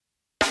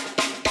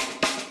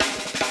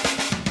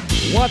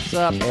What's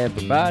up,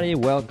 everybody?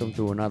 Welcome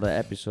to another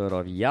episode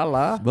of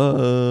Yala,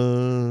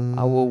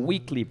 our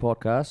weekly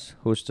podcast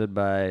hosted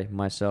by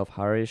myself,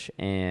 Harish,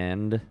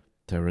 and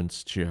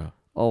Terence Chia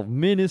of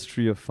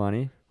Ministry of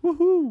Funny,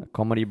 Woohoo! a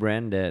comedy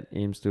brand that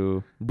aims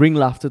to bring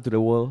laughter to the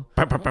world.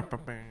 I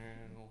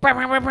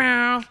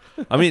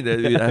mean,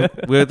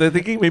 we're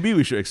thinking maybe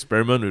we should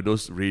experiment with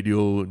those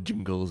radio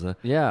jingles.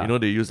 Yeah. You know,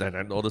 they use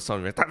and all the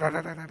sound.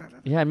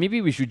 Yeah,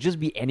 maybe we should just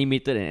be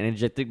animated and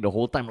energetic the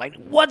whole time. Like,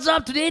 what's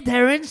up today,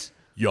 Terence?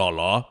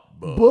 Yala.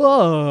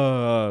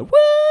 Whoa!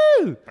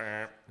 Woo!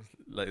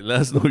 Like,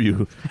 let us know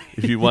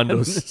if you want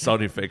those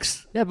sound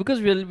effects. Yeah, because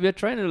we're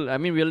trying to. I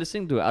mean, we're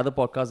listening to other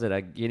podcasts that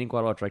are gaining quite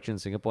a lot of traction in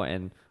Singapore,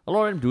 and a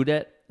lot of them do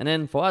that. And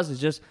then for us, it's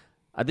just,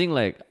 I think,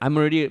 like, I'm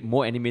already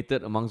more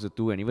animated amongst the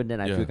two, and even then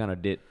I feel kind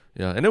of dead.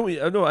 Yeah, and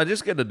then I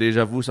just get the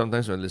deja vu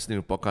sometimes when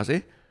listening to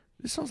podcasts.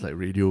 This sounds like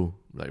radio,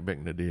 like back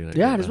in the day. Like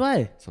That's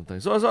why.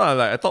 Sometimes. So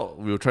I thought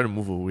we were trying to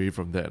move away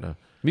from that.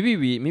 Maybe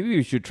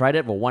we should try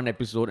that for one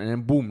episode, and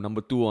then boom,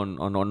 number 2 on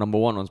number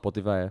 1 on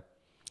Spotify.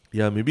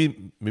 Yeah,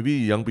 maybe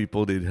young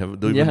people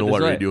don't even know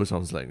what right. radio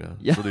sounds like.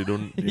 So they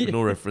have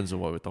no reference of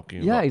what we're talking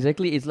about. Yeah,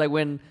 exactly. It's like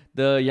when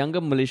the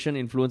younger Malaysian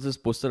influencers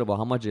posted about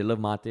how much they love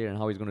Mahathir and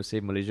how he's going to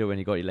save Malaysia when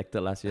he got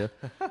elected last year.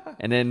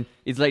 And then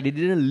it's like they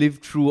didn't live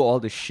through all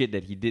the shit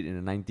that he did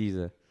in the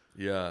 90s.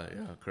 Yeah,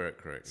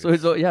 correct. So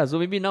so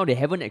maybe now they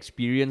haven't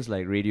experienced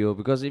like radio,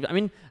 because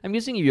I'm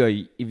guessing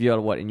if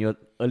you're what, in your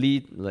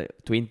early like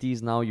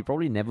 20s now, you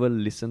probably never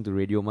listened to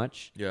radio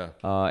much. Yeah.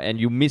 And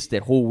you missed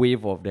that whole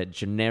wave of that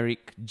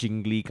generic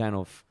jingly kind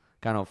of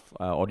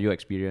audio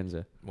experience.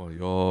 Well,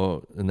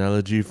 your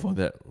analogy for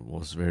that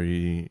was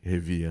very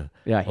heavy.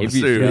 Yeah, heavy.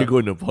 Straight away go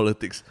into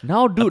politics.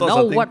 Now, dude,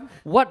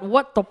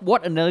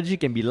 what analogy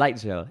can be light,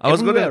 sir?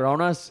 Everywhere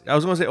around us. I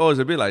was gonna say, it's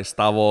a bit like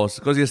Star Wars,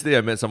 because yesterday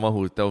I met someone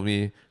who told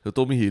me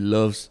he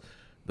loves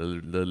the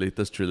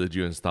latest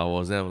trilogy in Star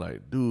Wars, and I'm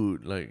like,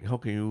 dude, like, how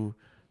can you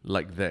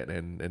like that?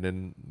 And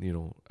then, you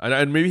know,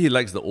 and maybe he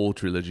likes the old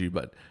trilogy,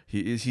 but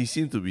he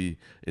seemed to be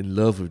in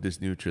love with this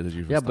new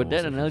trilogy. Yeah, but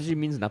that analogy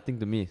means nothing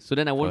to me. So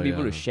then I won't be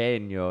able to share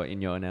in your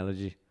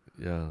analogy.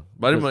 Yeah,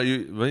 but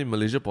in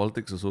Malaysia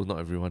politics also, not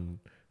everyone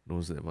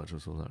knows that much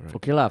also, right?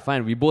 Okay lah,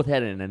 fine. We both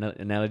had an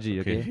analogy.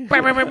 Okay.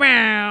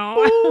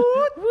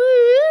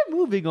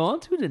 Moving on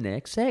to the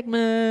next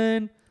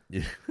segment.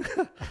 Yeah.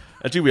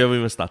 Actually, we haven't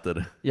even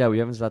started. Yeah, we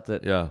haven't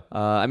started. Yeah.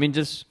 I mean,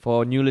 just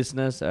for new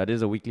listeners, this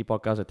is a weekly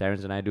podcast that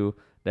Terence and I do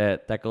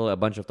that tackle a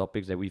bunch of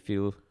topics that we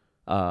feel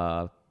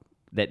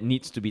that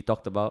needs to be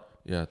talked about.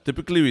 Yeah.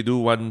 Typically, we do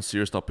one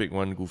serious topic,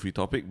 one goofy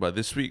topic, but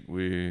this week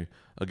we're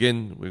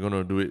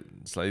gonna do it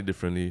slightly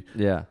differently.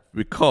 Yeah.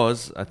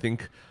 Because I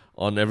think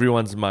on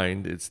everyone's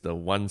mind, it's the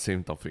one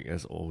same topic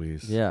as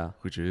always. Yeah.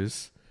 Which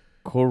is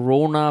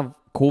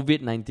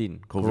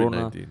COVID-19.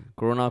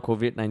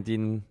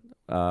 COVID-19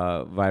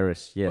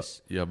 virus.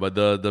 Yes. But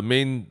the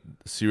main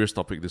serious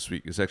topic this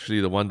week is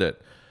actually the one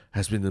that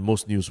has been the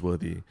most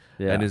newsworthy.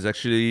 Yeah. And is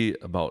actually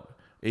about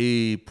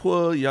a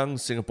poor young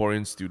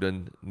Singaporean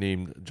student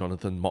named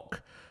Jonathan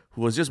Mock,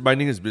 who was just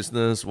minding his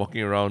business,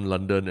 walking around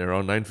London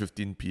around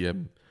 9:15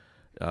 p.m.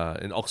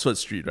 In Oxford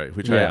Street, right?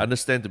 Which I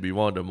understand to be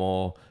one of the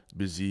more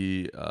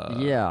busy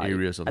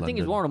areas of London. I think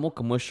it's one of the more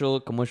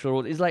commercial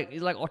roads. It's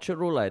like Orchard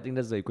Road. I think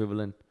that's the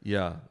equivalent.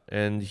 Yeah,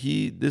 and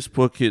this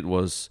poor kid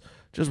was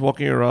just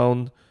walking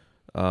around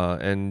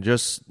and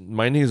just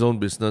minding his own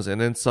business,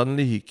 and then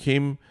suddenly he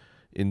came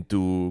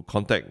into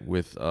contact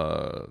with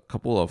a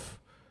couple of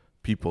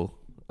people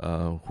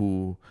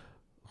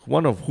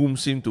one of whom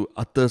seemed to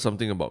utter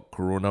something about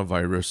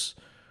coronavirus,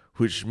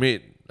 which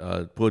made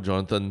poor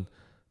Jonathan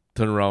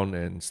turn around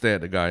and stare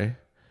at the guy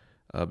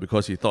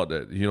because he thought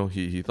that,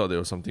 he thought there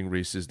was something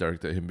racist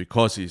directed at him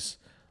because he's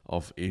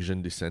of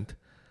Asian descent.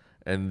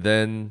 And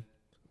then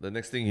the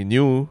next thing he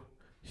knew,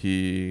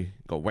 he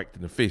got whacked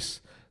in the face.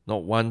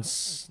 Not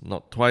once,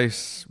 not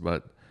twice,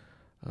 but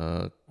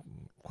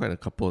quite a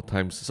couple of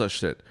times, such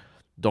that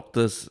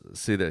doctors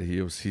say that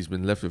he's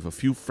been left with a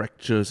few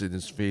fractures in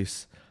his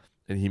face,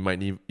 and he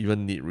might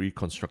even need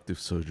reconstructive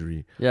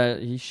surgery. Yeah,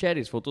 he shared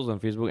his photos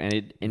on Facebook, and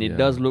it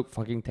does look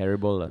fucking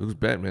terrible. It looks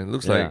bad, man.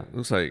 Looks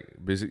like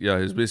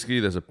basically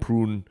there's a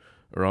prune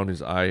around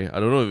his eye. I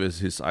don't know if it's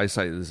his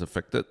eyesight is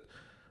affected,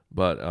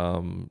 but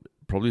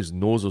probably his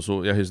nose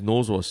also. Yeah, his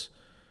nose was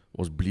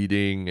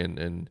bleeding,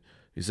 and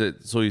he said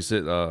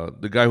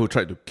the guy who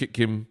tried to kick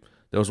him,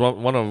 there was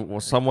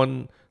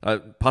someone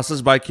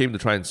passers-by came to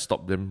try and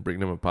stop them, break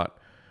them apart,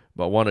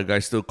 but one of the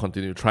guys still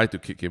continued, tried to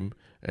kick him,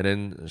 and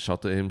then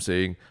shouted at him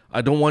saying,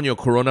 "I don't want your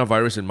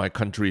coronavirus in my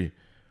country,"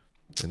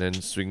 and then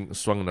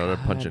swung another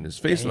punch in his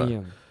face.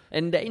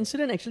 And the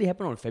incident actually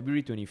happened on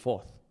February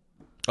 24th.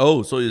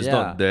 Oh, so it's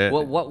not there.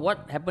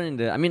 What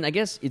happened I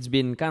guess it's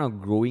been kind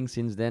of growing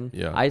since then.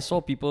 Yeah. I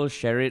saw people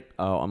share it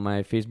on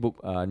my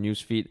Facebook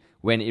newsfeed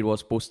when it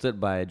was posted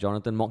by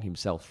Jonathan Mock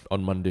himself.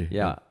 On Monday.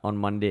 Yeah, on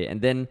Monday.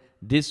 And then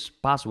this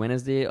past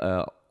Wednesday,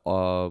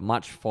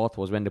 March 4th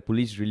was when the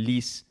police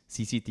released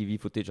CCTV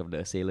footage of the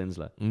assailants.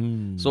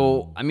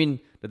 So, I mean,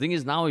 the thing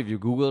is now if you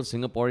Google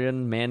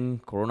Singaporean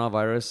man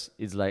coronavirus,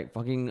 it's like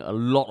fucking a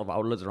lot of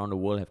outlets around the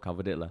world have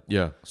covered it.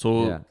 Yeah.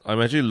 So Yeah.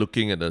 I'm actually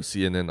looking at the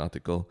CNN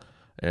article,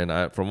 and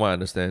from what I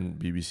understand,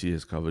 BBC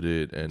has covered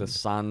it, and The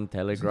Sun,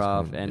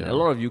 Telegraph, and yeah. a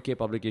lot of UK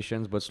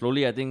publications. But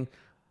slowly, I think,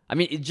 I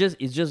mean, it's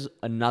just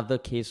another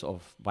case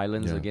of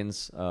violence Yeah.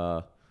 against.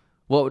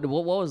 What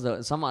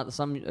was some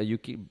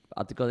UK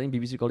article? I think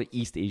BBC called it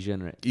East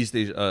Asian, right? East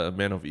Asia,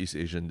 man of East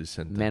Asian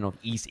descent. Man of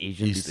East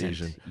Asian East descent.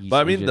 Asian. East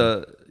But I mean,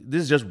 Asian.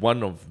 this is just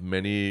one of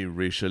many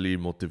racially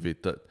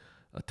motivated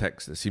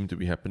attacks that seem to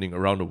be happening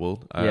around the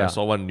world. I Yeah.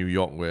 saw one in New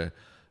York where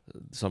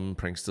some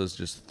pranksters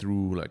just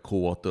threw like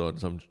cold water on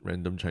some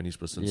random Chinese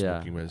person Yeah.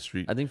 smoking by the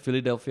street. I think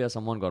Philadelphia,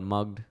 someone got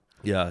mugged.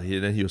 Yeah,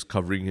 then he was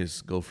covering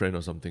his girlfriend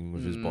or something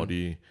with his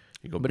body.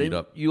 He got But beat then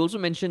up. you also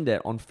mentioned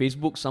that on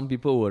Facebook, some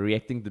people were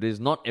reacting to this.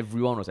 Not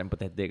everyone was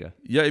empathetic.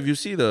 Yeah, if you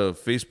see the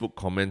Facebook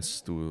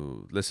comments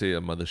to, let's say,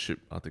 a Mothership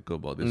article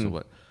about this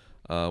or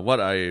what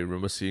I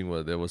remember seeing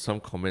were there were some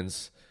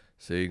comments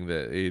saying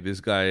that, hey,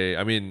 this guy,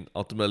 I mean,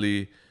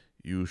 ultimately,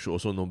 you should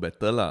also know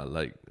better, lah.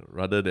 Like,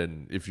 rather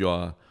than if you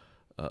are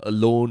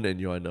alone and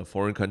you're in a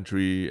foreign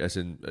country, as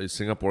in a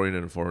Singaporean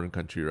in a foreign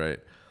country, right?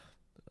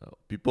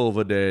 People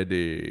over there,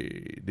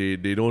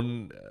 they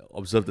don't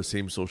observe the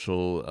same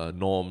social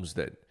norms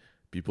that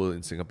people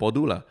in Singapore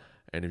do, lah.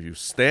 And if you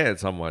stare at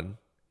someone,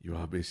 you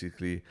are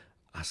basically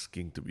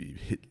asking to be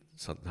hit,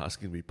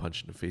 asking to be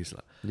punched in the face,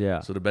 lah. Yeah.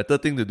 So the better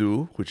thing to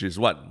do, which is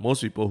what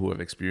most people who have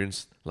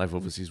experienced life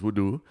overseas would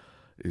do,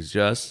 is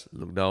just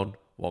look down,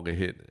 walk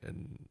ahead,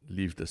 and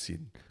leave the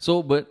scene.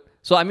 So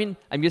I mean,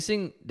 I'm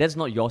guessing that's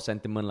not your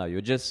sentiment, lah.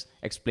 You're just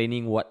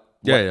explaining what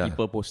Yeah.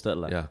 people posted,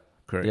 lah. Yeah,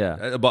 correct. Yeah.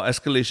 About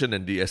escalation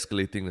and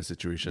de-escalating the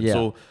situation. Yeah.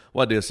 So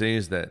what they're saying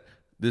is that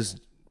this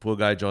poor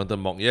guy, Jonathan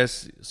Mok,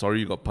 yes, sorry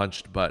you got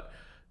punched, but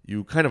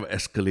you kind of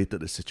escalated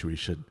the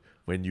situation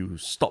when you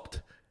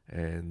stopped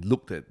and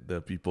looked at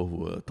the people who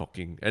were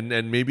talking. And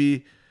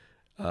maybe,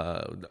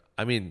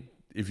 I mean,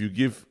 if you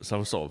give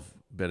some sort of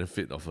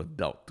benefit of a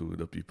doubt to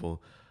the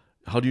people,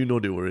 how do you know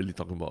they were really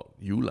talking about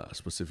you, lah,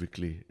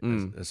 specifically,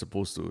 as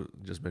opposed to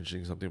just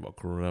mentioning something about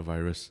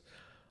coronavirus?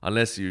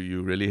 Unless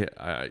you really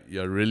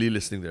you're really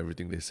listening to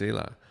everything they say,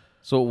 lah.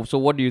 So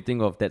what do you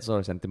think of that sort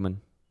of sentiment?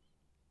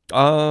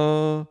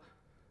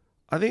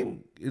 I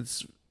think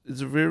it's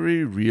a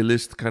very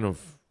realist kind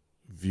of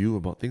view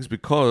about things,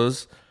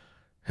 because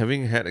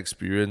having had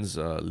experience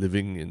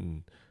living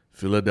in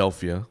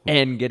Philadelphia,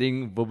 And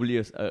getting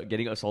verbally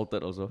getting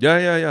assaulted also.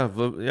 yeah.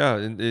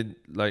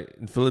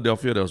 In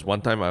Philadelphia, there was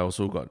one time I was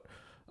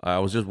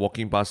just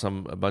walking past a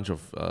bunch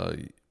of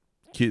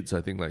kids,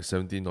 I think like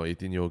 17 or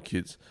 18-year-old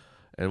kids,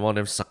 and one of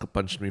them sucker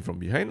punched me from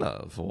behind,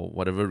 lah, for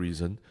whatever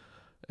reason,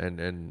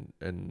 and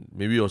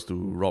maybe it was to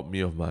rob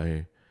me of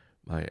my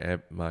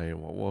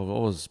what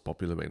was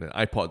popular back then,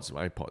 iPods,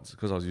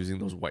 because I was using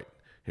those white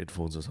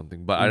headphones or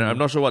something. But I'm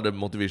not sure what the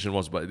motivation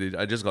was, but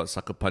I just got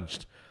sucker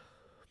punched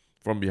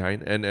from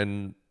behind,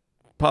 and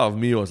part of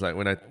me was like,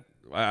 when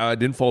I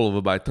didn't fall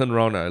over, but I turned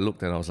around and I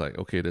looked and I was like,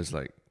 okay, there's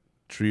like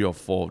 3 or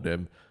 4 of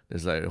them.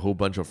 There's like a whole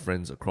bunch of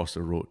friends across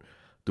the road.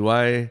 Do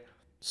I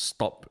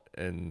stop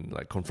and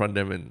like confront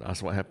them and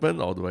ask what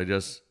happened, or do I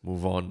just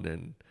move on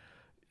and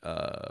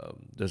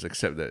just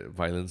accept that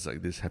violence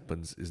like this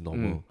happens is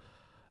normal?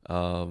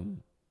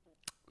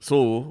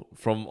 So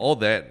from all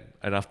that,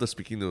 and after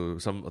speaking to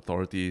some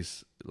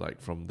authorities,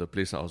 like from the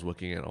place I was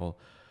working at, all,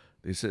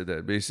 they said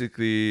that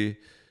basically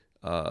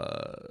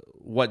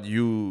what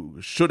you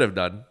should have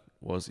done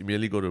was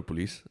immediately go to the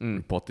police,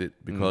 report it,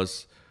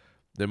 because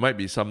there might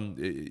be some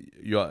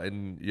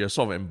you're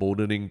sort of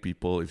emboldening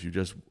people if you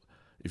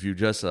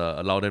just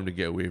allow them to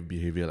get away with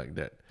behavior like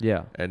that.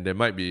 Yeah. And there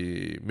might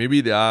be,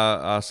 maybe there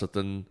are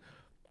certain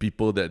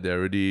people that they're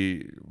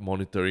already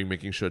monitoring,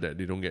 making sure that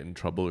they don't get in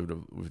trouble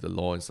with the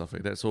law and stuff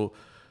like that. So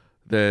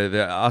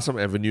there are some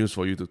avenues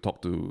for you to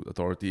talk to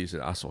authorities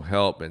and ask for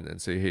help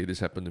and say, hey, this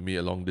happened to me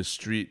along this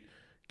street.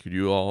 Could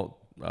you all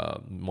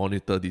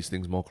monitor these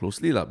things more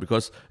closely, lah?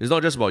 Because it's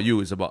not just about you,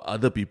 it's about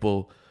other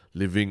people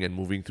living and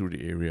moving through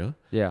the area.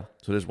 Yeah.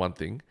 So that's one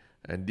thing.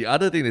 And the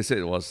other thing they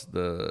said was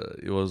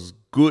it was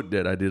good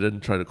that I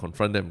didn't try to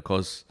confront them,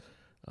 because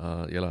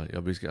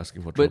you're basically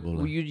asking for But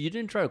trouble. you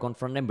didn't try to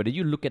confront them, but did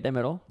you look at them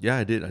at all? Yeah,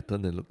 I did. I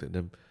turned and looked at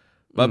them.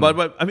 But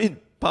I mean,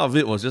 part of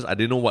it was just I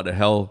didn't know what the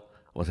hell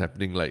was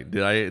happening. Like,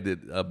 did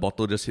a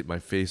bottle just hit my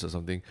face or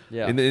something?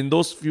 Yeah. In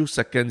those few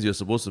seconds, you're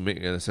supposed to make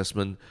an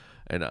assessment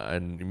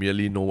and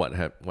immediately know what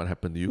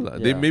happened to you. Like,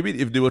 Yeah. maybe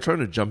if they were trying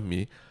to jump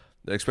me,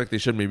 the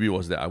expectation maybe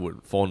was that I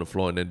would fall on the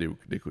floor and then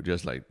they could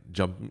just like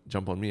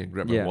jump on me and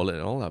grab my wallet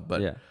and all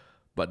that.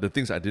 But the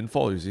things I didn't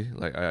fall, you see,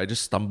 like I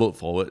just stumbled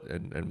forward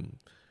and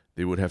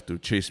they would have to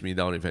chase me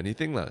down if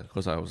anything, lah,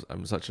 because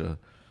I'm such a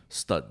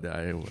stud that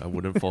I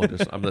wouldn't fall.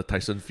 I'm the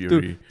Tyson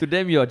Fury. To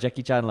them, you're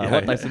Jackie Chan, lah. Yeah,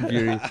 What yeah. Tyson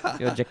Fury?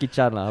 You're Jackie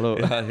Chan, lah. Hello.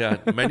 Yeah,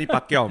 Manny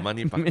Pacquiao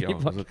Manny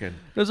also can.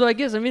 No, so I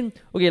guess, I mean,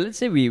 okay, let's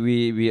say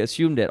we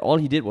assume that all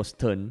he did was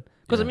turn.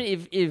 Because, I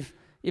mean, if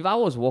if I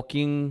was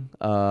walking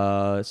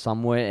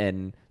somewhere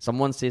and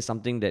someone says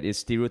something that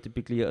is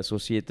stereotypically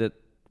associated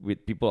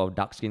with people of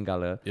dark skin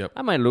color, Yep.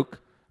 I might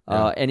look.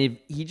 Yeah. And if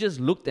he just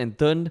looked and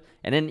turned,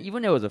 and then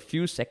even there was a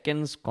few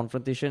seconds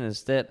confrontation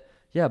instead,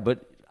 yeah,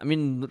 but I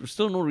mean,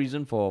 still no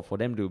reason for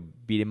them to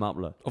beat him up.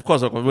 Of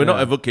course, we're not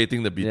Yeah.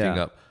 advocating the beating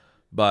Yeah. up,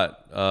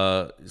 but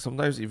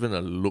sometimes even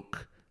a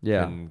look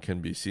Yeah.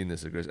 can be seen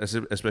as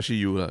aggressive. Especially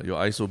you, your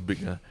eyes so big,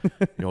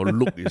 your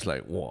look is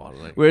like wow,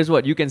 like. Whereas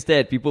what, you can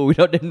stare at people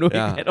without them knowing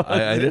Yeah, at all.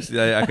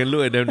 I can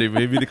look at them.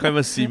 Maybe they can't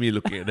even see me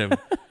looking at them.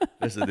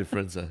 That's the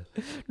difference.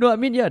 No, I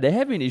mean, yeah, there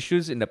have been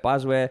issues in the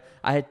past where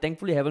I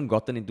thankfully haven't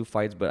gotten into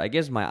fights, but I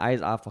guess my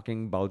eyes are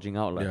fucking bulging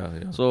out. Like.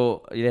 Yeah.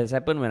 So it has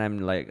happened when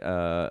I'm like,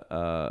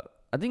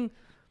 I think,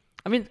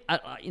 I mean,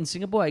 in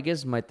Singapore, I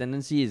guess my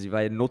tendency is if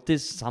I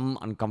notice some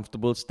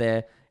uncomfortable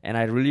stare and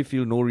I really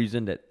feel no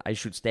reason that I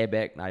should stare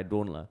back, I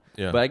don't.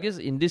 Yeah. But I guess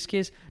in this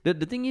case, the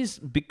thing is,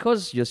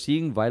 because you're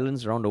seeing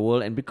violence around the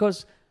world and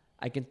because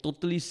I can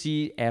totally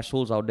see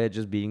assholes out there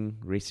just being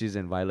racist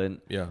and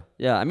violent. Yeah.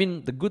 Yeah, I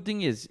mean, the good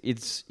thing is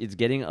it's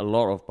getting a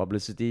lot of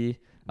publicity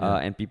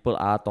and people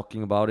are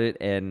talking about it.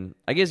 And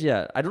I guess,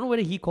 yeah, I don't know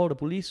whether he called the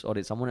police or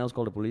did someone else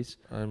call the police.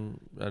 I'm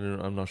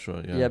not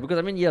sure. Yeah. Yeah, because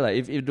I mean, yeah, like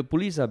if the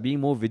police are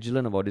being more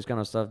vigilant about this kind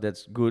of stuff,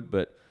 that's good.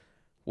 But,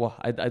 wow,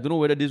 I don't know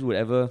whether this would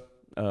ever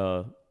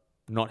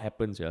not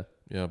happen, yeah.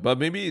 Yeah, but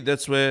maybe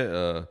that's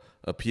where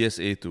a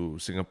PSA to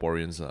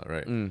Singaporeans are,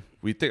 right?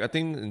 I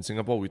think in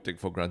Singapore we take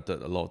for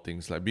granted a lot of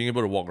things, like being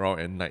able to walk around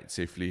at night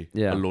safely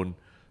alone.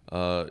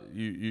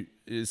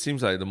 It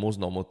seems like the most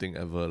normal thing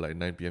ever, like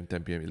 9 p.m.,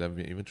 10 p.m., 11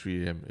 p.m., even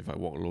 3 a.m. if I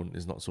walk alone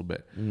is not so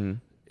bad.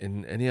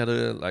 In any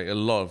other, like a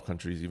lot of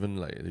countries, even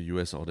like the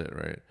US or that,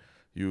 right?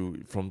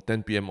 You from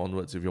 10 p.m.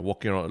 onwards, if you're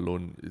walking around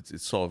alone,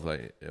 it's sort of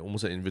like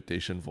almost an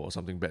invitation for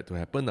something bad to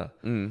happen.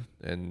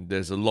 And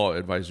there's a lot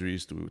of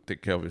advisories to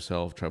take care of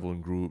yourself, travel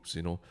in groups,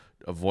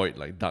 avoid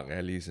like dark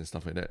alleys and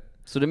stuff like that.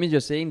 So that means you're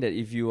saying that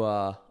if you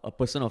are a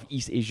person of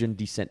East Asian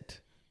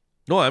descent.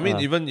 No, I mean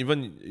even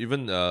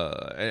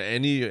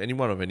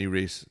anyone of any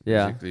race,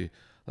 basically.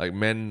 Like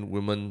men,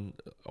 women,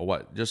 or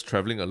what, just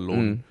traveling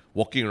alone,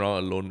 walking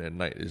around alone at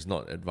night is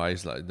not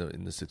advised like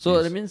in the cities.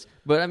 So that means,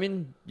 but I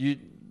mean,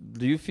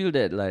 do you feel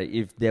that like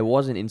if there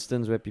was an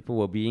instance where people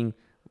were being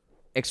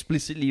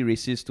explicitly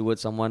racist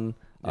towards someone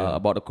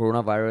about the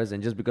coronavirus,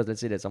 and just because let's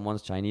say that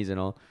someone's Chinese and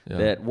all,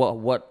 that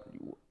what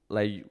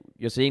like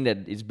you're saying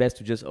that it's best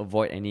to just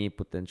avoid any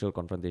potential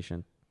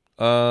confrontation?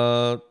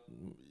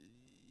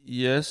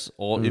 Yes,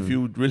 or if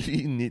you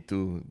really need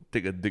to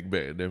take a dig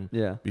back at them,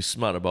 be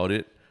smart about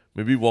it.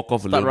 Maybe walk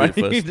off a little bit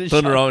first,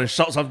 turn around and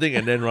shout something,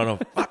 and then run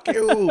off. Fuck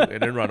you,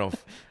 and then run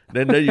off.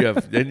 Then you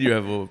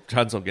have a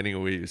chance of getting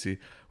away. You see.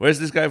 Whereas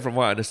this guy, from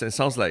what I understand,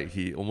 sounds like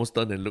he almost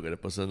turned and looked at the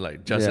person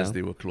like just as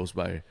they were close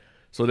by.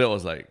 So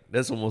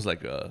that's almost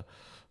like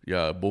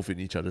both in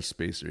each other's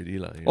space already,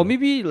 lah. Or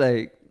maybe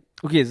like.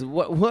 Okay, so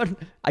what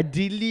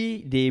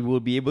ideally they will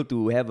be able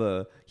to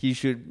have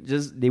should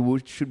be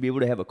able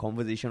to have a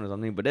conversation or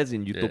something, but that's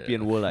in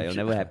utopian world, it'll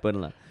never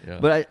happen.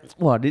 But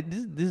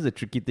this is a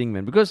tricky thing,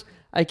 man, because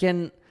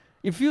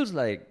it feels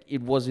like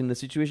it was in a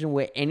situation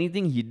where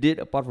anything he did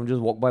apart from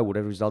just walk by would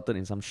have resulted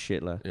in some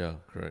shit. Yeah,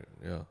 correct.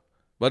 Yeah.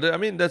 But I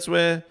mean that's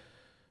where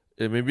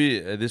maybe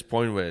at this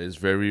point where it's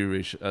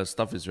very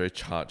stuff is very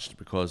charged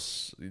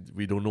because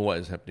we don't know what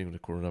is happening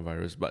with the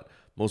coronavirus, but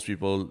most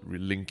people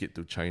link it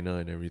to China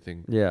and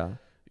everything. Yeah.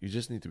 You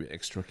just need to be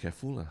extra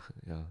careful.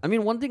 Yeah. I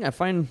mean, one thing I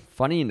find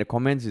funny in the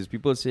comments is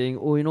people saying,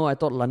 I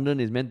thought London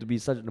is meant to be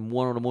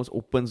one of the most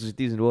open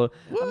cities in the world.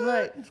 What? I'm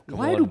like,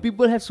 why do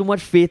people have so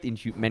much faith in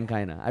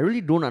mankind? I really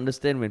don't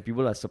understand when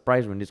people are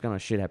surprised when this kind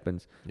of shit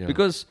happens. Yeah.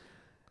 Because,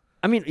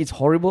 I mean, it's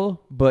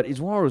horrible, but it's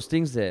one of those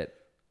things that,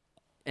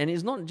 and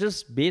it's not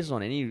just based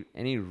on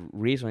any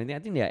race or anything. I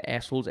think there are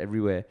assholes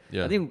everywhere.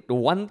 Yeah. I think the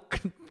one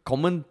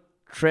common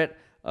thread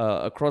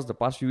across the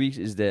past few weeks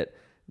is that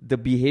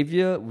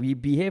we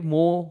behave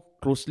more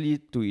closely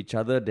to each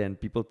other than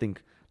people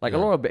think. Like a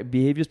lot of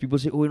behaviors, people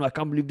say, I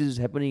can't believe this is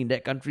happening in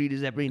that country, this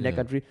is happening in that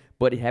country.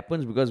 But it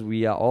happens because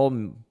we are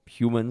all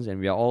humans and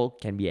we are all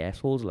can be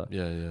assholes.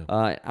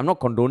 I'm not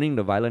condoning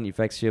the violent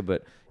effects here,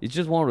 but it's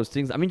just one of those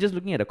things. I mean, just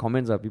looking at the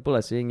comments, people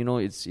are saying,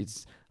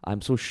 it's I'm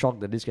so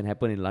shocked that this can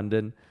happen in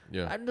London.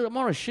 Yeah. And the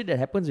amount of shit that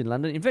happens in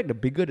London, in fact, the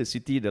bigger the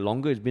city, the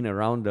longer it's been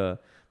around, the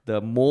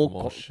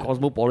more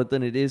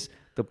cosmopolitan it is,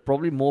 the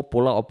probably more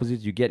polar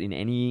opposites you get in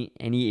any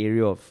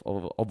area of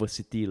a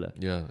city.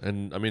 Yeah,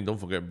 and I mean, don't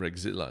forget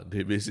Brexit.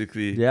 They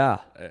basically,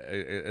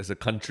 as a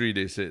country,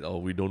 they said,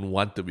 we don't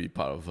want to be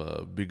part of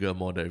a bigger,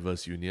 more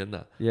diverse union.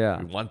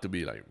 We want to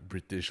be like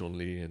British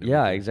only. And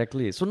yeah,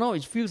 exactly. So now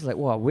it feels like,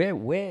 wow,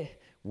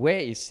 where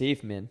is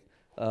safe, man?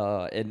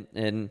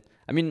 And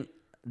I mean,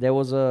 there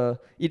was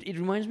it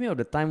reminds me of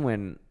the time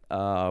when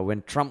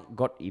Trump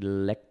got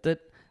elected.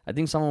 I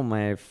think some of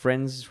my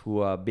friends who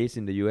are based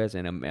in the US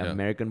and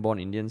American-born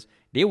Indians,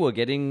 they were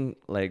getting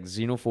like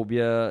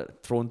xenophobia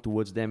thrown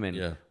towards them,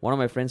 and one of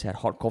my friends had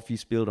hot coffee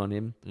spilled on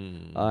him,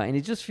 and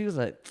it just feels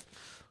like,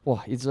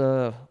 wow,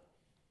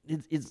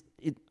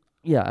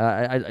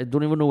 yeah, I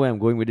don't even know where I'm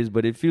going with this,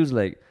 but it feels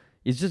like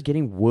it's just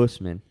getting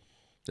worse, man.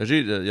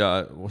 Actually,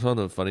 some of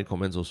the funny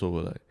comments also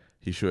were like,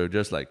 he should have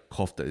just like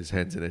coughed at his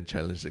hands and then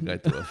challenged the guy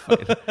to a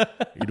fight.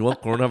 You don't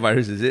want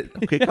coronavirus, is it?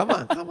 Okay, come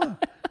on.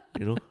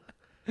 You know?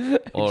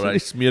 Or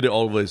like smeared it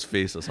all over his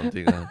face or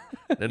something.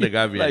 Then the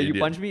guy be like, an you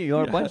idiot. punch me, you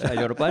want to punch? You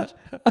want to punch?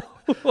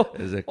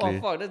 Exactly.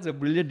 Oh fuck, that's a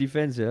brilliant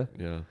defense, yeah.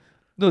 Yeah.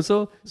 No,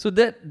 so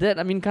that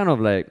I mean, kind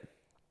of like,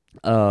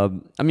 I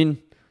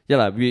mean, yeah,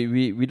 like,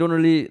 we don't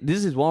really.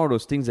 This is one of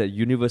those things that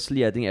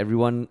universally, I think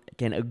everyone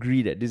can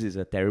agree that this is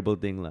a terrible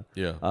thing, lah.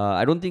 Yeah.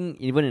 I don't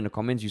think even in the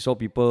comments you saw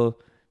people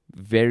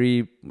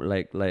very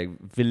like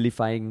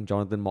vilifying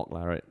Jonathan Mock,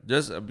 lah, right?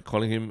 Just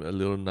calling him a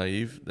little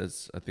naive.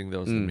 I think that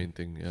was the main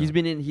thing. Yeah.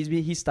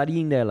 He's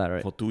studying there, lah,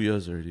 right? For 2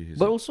 years already.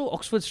 But also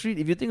Oxford Street.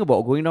 If you think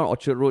about going down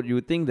Orchard Road, you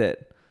would think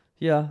that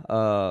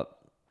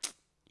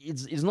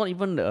it's not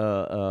even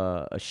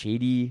a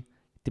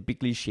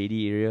typically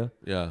shady area.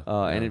 Yeah.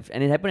 And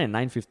it happened at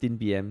 9:15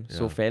 p.m.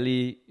 So Yeah.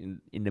 fairly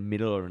in the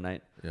middle of the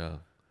night. Yeah.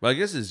 But I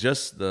guess it's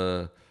just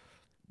the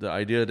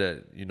idea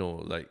that, you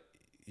know, like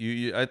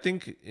you I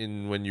think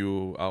when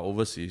you are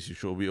overseas, you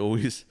should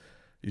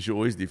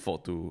always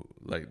default to,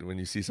 like, when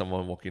you see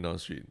someone walking down the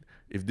street,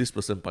 if this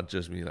person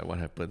punches me, like, what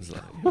happens,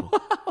 like, you know?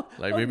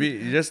 Like, maybe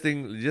you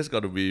just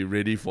got to be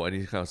ready for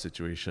any kind of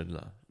situation,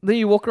 lah. Then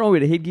you walk around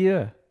with a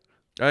headgear.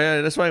 Oh,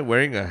 yeah, that's why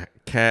wearing a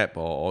cap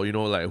or you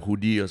know, like a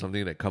hoodie or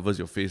something that covers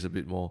your face a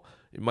bit more,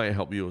 it might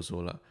help you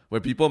also, lah.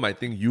 Where people might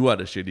think you are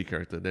the shady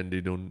character, then they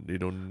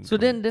don't. So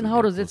then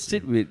how does that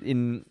sit with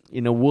in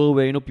a world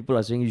where, you know, people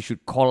are saying you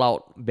should call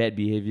out bad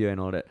behavior and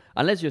all that?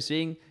 Unless you're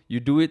saying you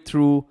do it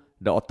through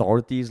the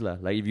authorities, lah.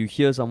 Like if you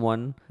hear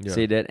someone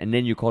say that and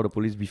then you call the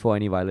police before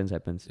any violence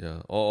happens.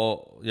 Yeah,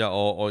 or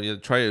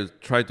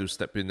try to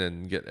step in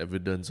and get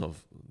evidence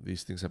of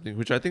these things happening,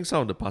 which I think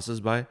some of the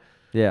passers-by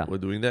were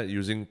doing that,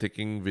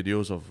 taking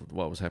videos of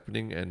what was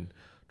happening and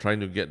trying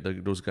to get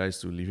those guys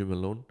to leave him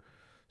alone.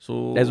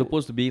 So as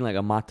opposed to being like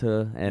a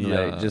martyr and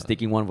like just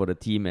taking one for the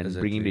team and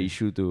bringing the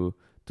issue to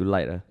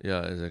light.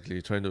 Yeah,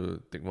 exactly. Trying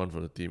to take one for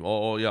the team.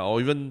 Or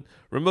even,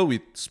 remember we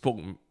spoke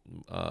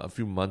a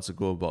few months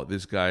ago about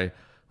this guy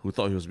who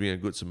thought he was being a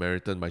good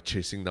Samaritan by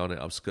chasing down an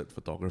upskirt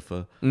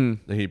photographer. Then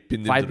he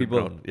pinned him to the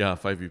ground. Yeah,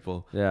 5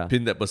 people. Yeah.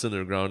 Pinned that person to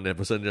the ground. That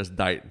person just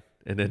died.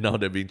 And then now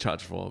they're being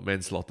charged for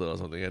manslaughter or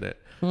something like that.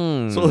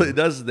 So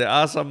there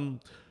are some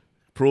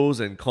pros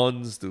and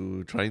cons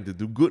to trying to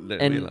do good that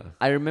way.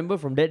 I remember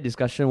from that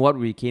discussion, what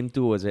we came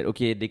to was that,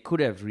 okay, they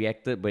could have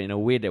reacted, but in a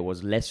way that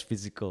was less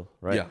physical,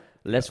 right? Yeah.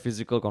 Less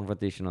physical,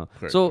 confrontational.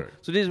 Correct. So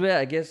this is where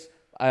I guess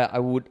I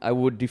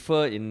would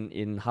differ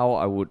in how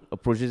I would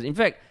approach this. In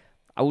fact,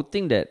 I would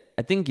think that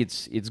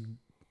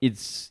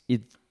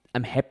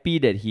I'm happy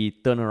that he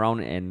turned around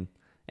and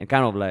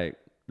kind of like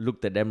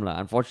looked at them, lah.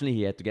 Unfortunately,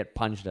 he had to get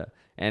punched,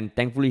 and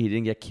thankfully he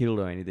didn't get killed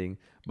or anything.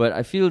 But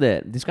I feel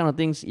that these kind of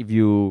things, if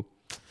you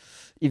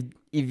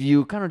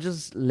kind of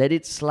just let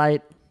it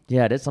slide,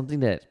 that's something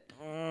that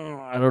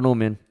I don't know,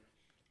 man.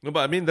 No,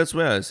 but I mean, that's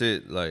where I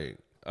said, like,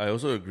 I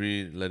also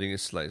agree letting it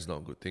slide is not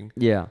a good thing.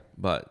 Yeah.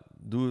 But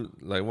do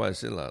like what I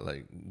said,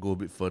 like go a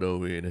bit further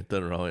away and then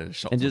turn around and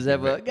shout. And just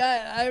have back. a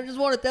guy, I just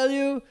want to tell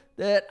you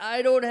that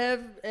I don't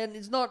have, and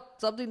it's not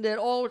something that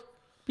all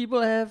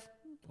people have.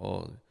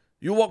 Or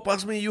you walk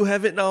past me, you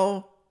have it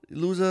now,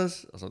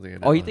 losers, or something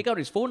like that. Or he take out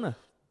his phone.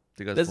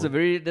 That's a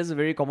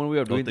very common way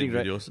of doing things,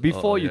 videos. Right?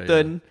 Before you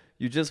turn,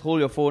 you just hold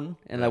your phone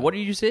and like, what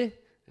did you say?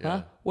 Yeah.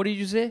 Huh? What did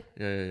you say?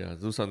 Yeah.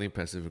 Do something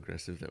passive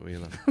aggressive that way,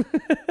 lah.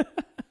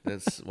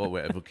 That's what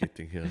we're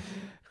advocating here.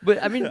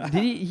 But I mean,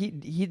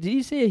 did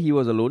he say he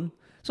was alone?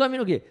 So I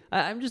mean, okay,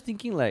 I'm just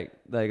thinking like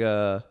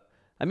I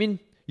mean,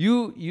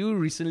 you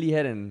recently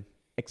had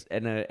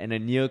a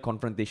near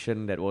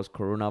confrontation that was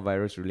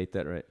coronavirus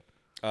related, right?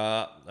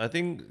 I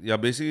think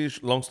basically,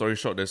 long story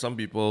short, there's some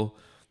people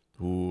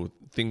who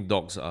think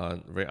dogs are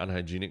very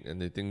unhygienic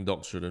and they think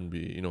dogs shouldn't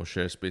be,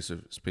 share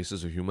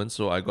spaces with humans.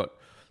 So I got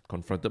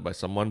confronted by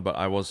someone, but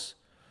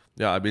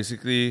I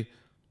basically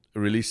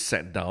really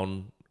sat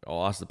down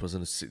or asked the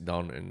person to sit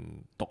down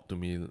and talk to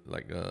me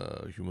like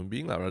a human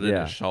being, rather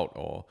than shout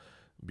or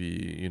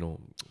be,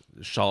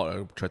 shout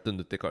or threaten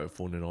to take out your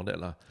phone and all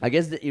that. I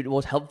guess it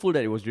was helpful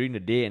that it was during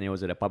the day and it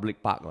was at a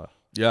public park.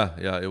 Yeah,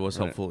 it was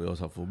helpful. It was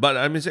helpful. But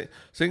I mean,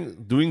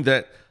 saying doing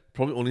that,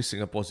 probably only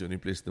Singapore is the only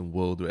place in the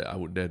world where I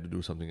would dare to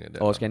do something like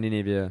that. Or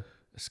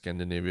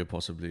Scandinavia,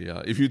 possibly.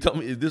 Yeah. If you tell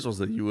me if this was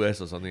the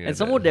US or something, and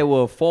somewhere there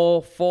were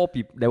four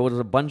people. There was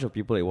a bunch of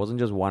people. It wasn't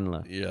just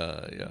one,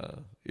 Yeah.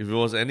 If it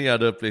was any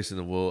other place in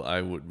the world,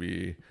 I would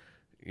be,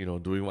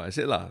 doing what I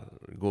said,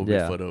 Go a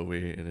bit further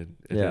away, and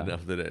then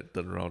after that,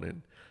 turn around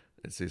and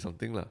say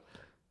something,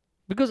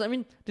 Because I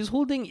mean, this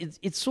whole thing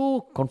it's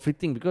so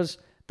conflicting because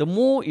the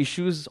more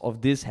issues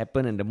of this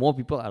happen and the more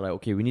people are like,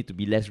 okay, we need to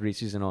be less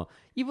racist and all.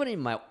 Even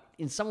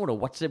in some of the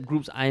WhatsApp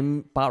groups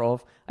I'm part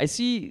of, I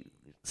see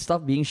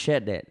stuff being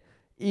shared that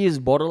is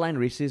borderline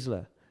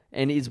racist,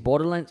 and it's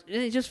borderline.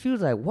 It just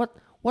feels like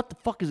what the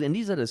fuck is? And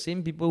these are the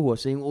same people who are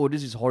saying, oh,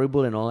 this is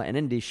horrible and all, and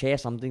then they share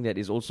something that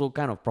is also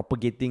kind of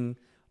propagating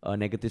a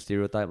negative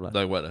stereotype.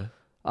 Like what?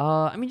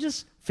 I mean,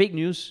 just fake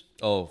news.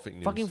 Oh, fake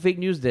news. Fucking fake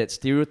news that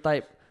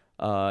stereotype,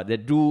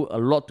 that do a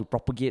lot to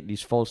propagate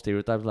these false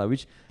stereotypes,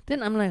 which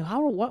then I'm like,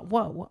 how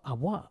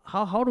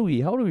do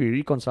we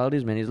reconcile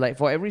this, man? It's like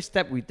for every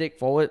step we take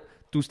forward,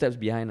 2 steps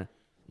behind.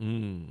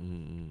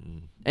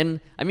 And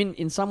I mean,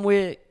 in some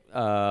way,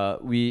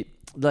 we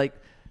like,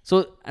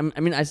 so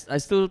I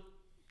still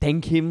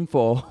thank him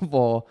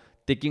for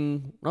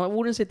taking, no, I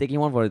wouldn't say taking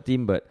one for the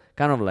team, but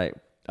kind of like,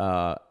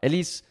 at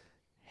least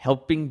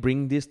helping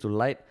bring this to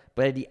light.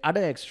 But at the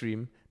other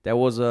extreme, there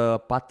was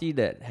a party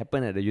that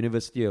happened at the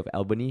University of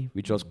Albany,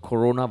 which was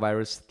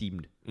coronavirus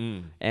themed.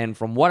 And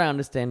from what I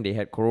understand, they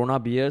had Corona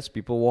beers,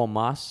 people wore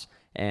masks,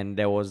 and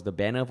there was the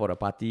banner for the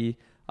party,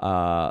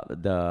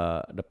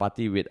 the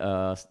party with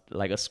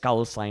like a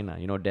skull sign,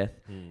 death.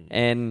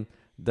 And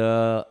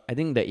I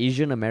think the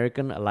Asian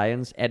American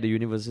Alliance at the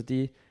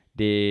university,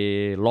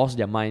 they lost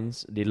their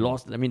minds. They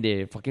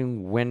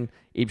fucking went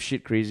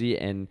apeshit crazy,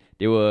 and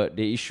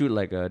they issued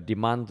like a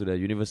demand to the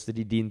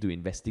university dean to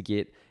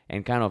investigate,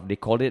 and kind of they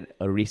called it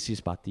a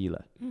racist party,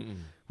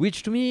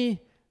 which to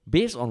me,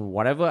 based on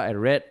whatever I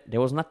read, there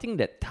was nothing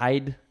that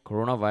tied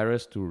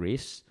coronavirus to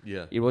race.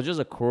 Yeah, it was just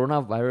a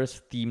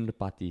coronavirus themed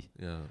party.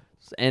 Yeah,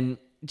 and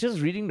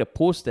just reading the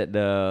post that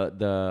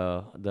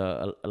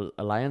the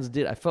alliance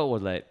did, I felt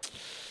was like,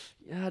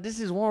 yeah, this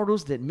is one of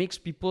those that makes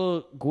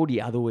people go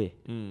the other way.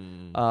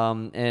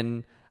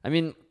 And I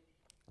mean,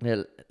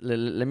 let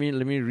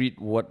me read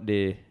what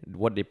they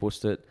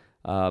posted.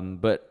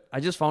 But I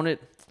just found it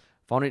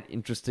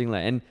interesting,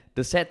 and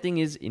the sad thing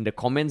is, in the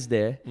comments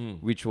there,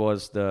 which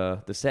was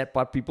the sad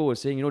part, people were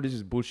saying, this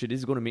is bullshit. This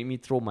is going to make me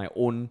throw my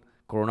own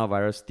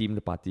coronavirus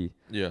themed party.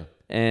 Yeah.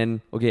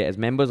 And okay, as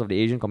members of the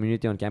Asian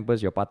community on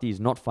campus, your party is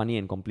not funny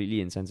and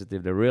completely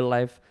insensitive. The real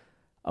life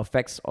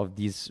effects of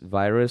this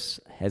virus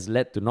has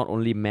led to not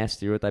only mass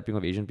stereotyping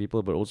of Asian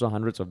people, but also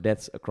hundreds of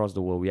deaths across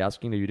the world. We're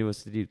asking the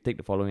university to take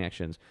the following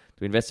actions: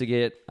 to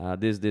investigate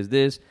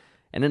this.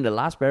 And then the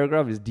last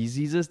paragraph is,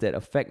 diseases that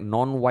affect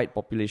non-white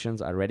populations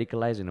are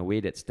radicalized in a way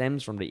that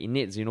stems from the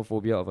innate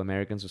xenophobia of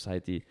American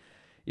society.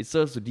 It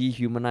serves to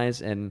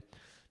dehumanize, and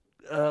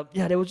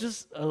there was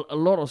just a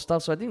lot of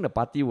stuff. So I think the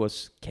party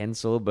was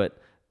cancelled, but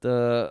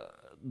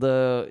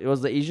it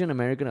was the Asian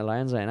American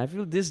Alliance, and I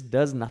feel this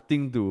does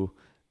nothing to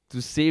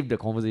save the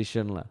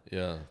conversation,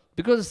 Yeah.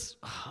 because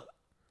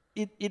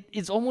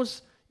it's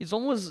almost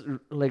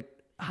like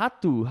hard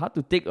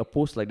to take a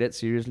post like that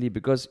seriously,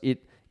 because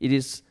it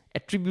is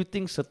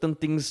attributing certain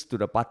things to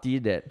the party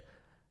that,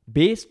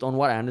 based on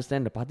what I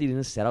understand, the party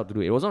didn't set out to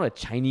do. It was not a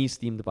Chinese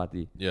themed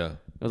party. Yeah.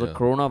 It was a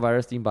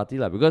coronavirus themed party,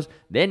 because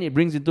then it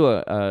brings into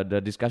the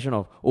discussion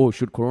of,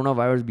 should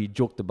coronavirus be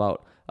joked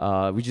about,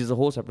 which is a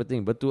whole separate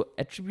thing. But to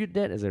attribute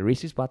that as a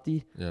racist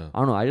party, I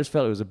don't know, I just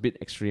felt it was a bit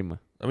extreme.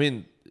 I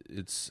mean,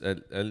 it's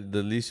at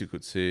the least you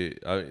could say,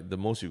 the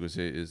most you could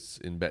say is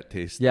in bad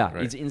taste. Yeah,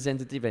 right? It's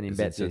insensitive and in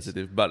bad taste.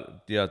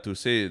 But to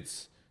say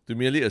to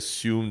merely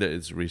assume that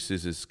it's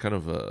racist is kind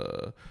of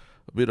a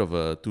bit of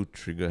a too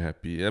trigger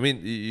happy. I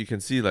mean, you can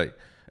see, and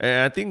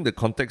I think the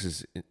context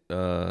is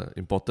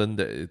important,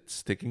 that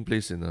it's taking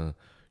place in a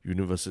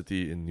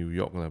university in New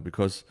York,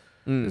 because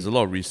there's a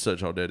lot of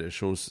research out there that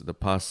shows the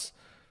past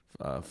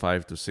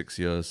 5 to 6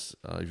 years,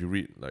 if you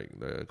read like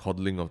the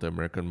Coddling of the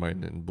American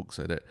Mind and books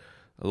like that,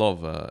 a lot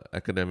of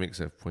academics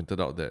have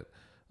pointed out that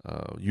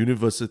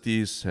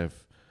universities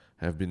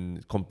have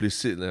been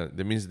complicit.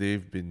 That means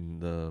they've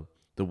been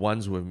the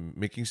ones who are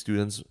making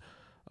students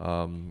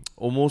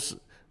almost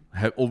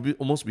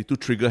be too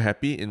trigger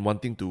happy in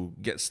wanting to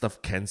get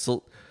stuff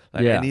cancelled.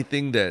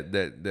 Anything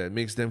that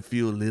makes them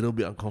feel a little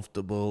bit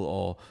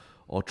uncomfortable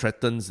or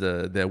threatens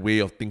their way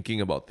of thinking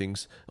about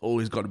things.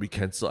 It's got to be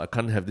cancelled. I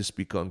can't have this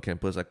speaker on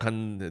campus. I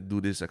can't do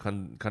this. I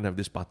can't have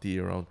this party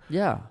around.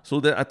 Yeah.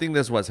 So I think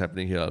that's what's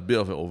happening here. A bit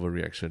of an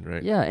overreaction,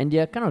 right? Yeah, and they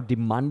are kind of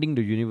demanding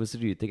the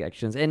university to take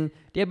actions, and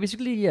they are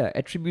basically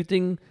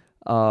attributing.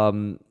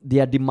 They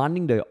are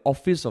demanding the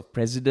office of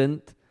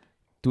president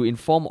to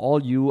inform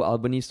all you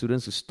Albany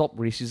students to stop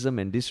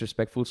racism and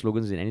disrespectful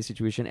slogans in any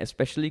situation,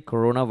 especially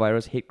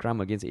coronavirus hate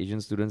crime against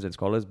Asian students and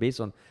scholars based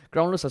on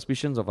groundless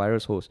suspicions of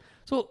virus hosts.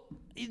 So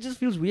it just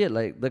feels weird.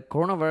 Like, the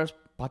coronavirus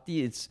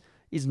party is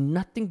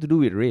nothing to do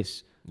with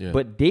race,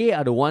 but they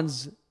are the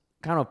ones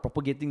kind of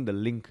propagating the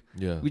link,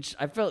 which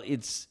I felt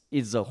it's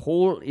a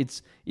whole.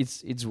 It's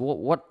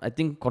what I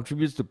think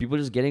contributes to people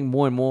just getting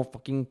more and more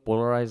fucking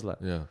polarized,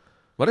 Yeah,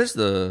 but it's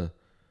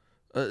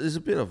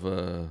a bit of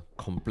a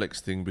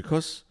complex thing,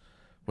 because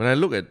when I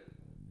look at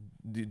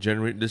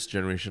this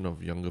generation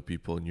of younger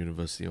people in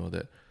university and all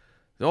that,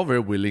 they're all very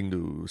willing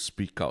to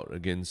speak out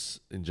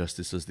against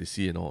injustices they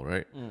see and all,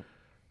 right?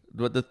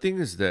 But the thing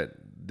is that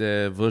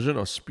their version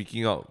of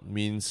speaking out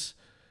means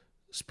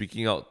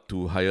speaking out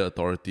to higher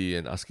authority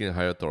and asking a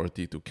higher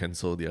authority to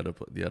cancel the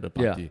other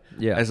party,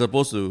 as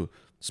opposed to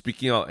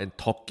speaking out and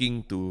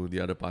talking to the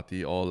other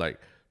party, or like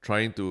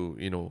trying to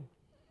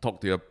talk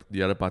to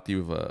the other party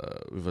with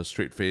a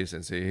straight face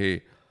and say,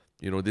 hey,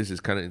 this is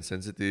kind of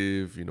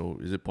insensitive.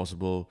 Is it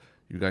possible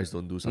you guys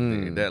don't do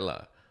something like that,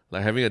 lah?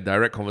 like having a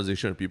direct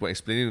conversation with people,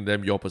 explaining to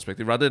them your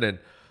perspective, rather than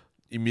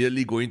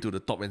immediately going to the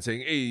top and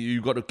saying, "Hey,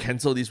 you got to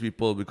cancel these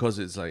people because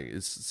it's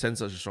sends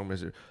such a strong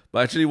message."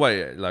 But actually,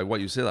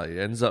 what you said, it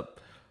ends up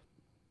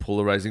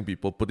polarizing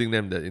people, putting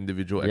them in their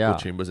individual echo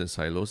chambers and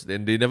silos.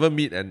 Then they never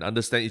meet and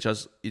understand each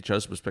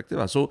other's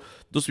perspective. So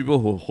those people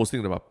who are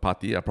hosting the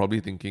party are probably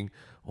thinking,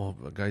 "Oh,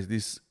 guys,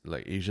 these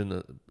like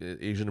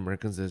Asian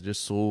Americans, they're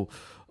just so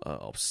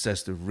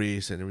obsessed with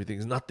race and everything.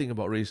 It's nothing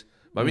about race."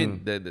 But I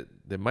mean,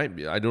 there might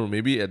be, I don't know,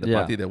 maybe at the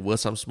party there were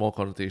some small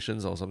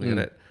connotations or something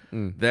like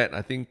that. That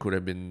I think could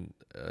have been,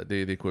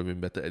 they could have been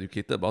better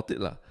educated about it.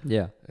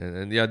 Yeah.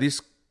 And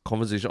this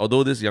conversation,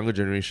 although this younger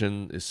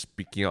generation is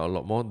speaking out a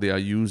lot more, they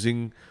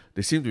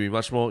seem to be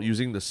much more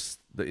using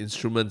the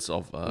instruments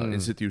of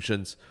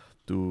institutions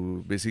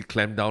to basically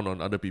clamp down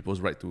on other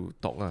people's right to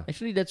talk.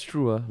 Actually, that's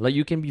true. Like,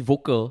 you can be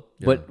vocal,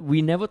 but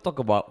we never talk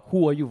about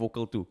who are you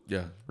vocal to.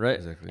 Yeah, right?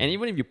 Exactly. And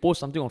even if you post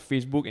something on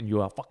Facebook and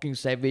you are fucking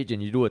savage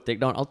and you do a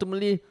takedown,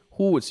 ultimately,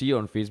 who would see you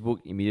on Facebook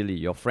immediately?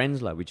 Your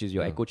friends, which is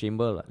your echo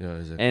chamber. Yeah,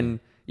 exactly. And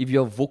if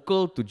you're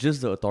vocal to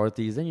just the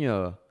authorities, then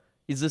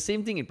it's the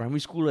same thing in primary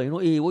school. Hey,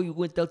 what you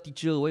going to tell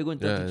teacher? What you going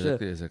to tell teacher?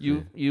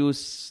 Exactly. You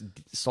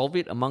solve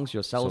it amongst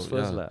yourselves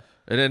first.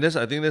 And then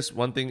I think that's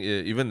one thing,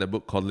 even the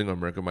book Coddling of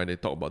American Mind, they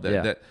talk about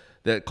that.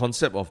 That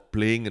concept of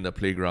playing in the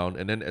playground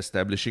and then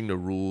establishing the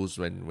rules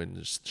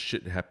when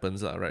shit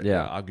happens, right?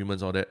 Yeah.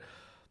 Arguments, all that.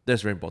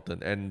 That's very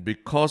important. And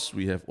because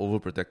we have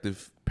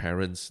overprotective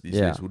parents these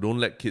days who don't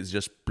let kids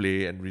just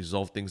play and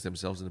resolve things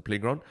themselves in the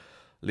playground,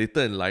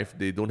 later in life,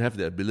 they don't have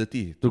the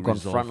ability to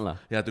confront.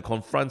 To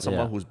confront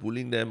someone who's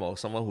bullying them or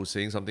someone who's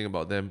saying something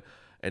about them,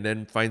 and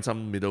then find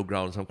some middle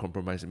ground, some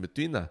compromise in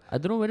between. I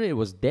don't know whether it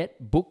was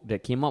that book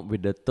that came up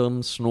with the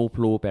term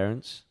snowplow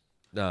parents.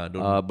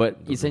 But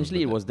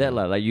essentially it was that.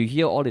 Like, you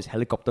hear all these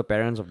helicopter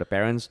parents of the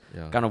parents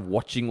kind of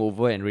watching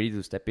over and ready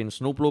to step in.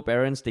 Snowplow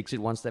parents takes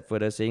it one step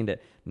further, saying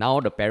that now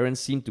the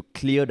parents seem to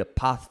clear the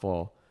path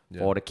for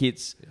the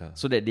kids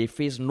so that they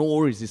face no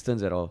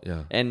resistance at all.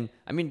 Yeah. And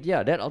I mean,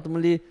 that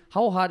ultimately,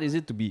 how hard is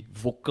it to be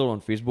vocal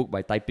on Facebook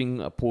by typing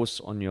a post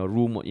in your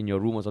room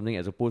or something,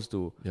 as opposed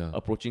to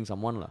approaching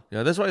someone?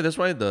 Yeah, that's why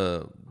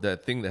that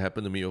thing that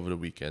happened to me over the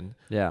weekend.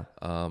 Yeah.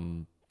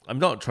 I'm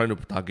not trying to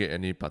target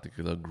any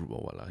particular group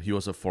or what. He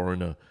was a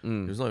foreigner. He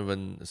was not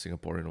even a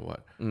Singaporean or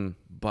what.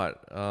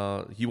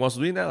 But he was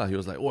doing that. He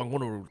was like, "Oh, I'm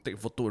going to take a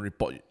photo and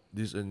report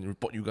this and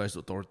report you guys to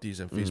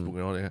authorities and Facebook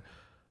and all that."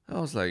 I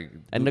was like...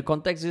 And the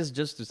context is,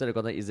 just to set the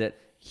context, is that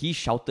he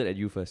shouted at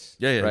you first.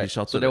 Yeah, right? He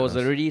shouted. So there was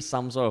already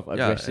some sort of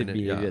aggressive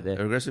behavior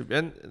there. Aggressive.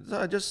 And so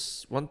I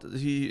just wanted...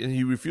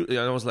 He refused. And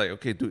I was like,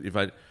 "Okay, dude, if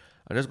I'm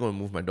just going to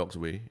move my dogs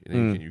away,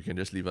 and then you can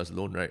just leave us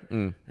alone, right?"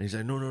 And he's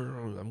like, no,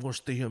 I'm going to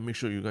stay here and make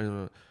sure you guys...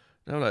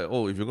 And I'm like,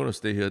 "Oh, if you're going to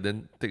stay here,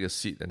 then take a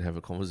seat and have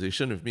a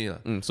conversation with me."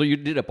 So you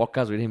did a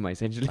podcast with him,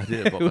 essentially. I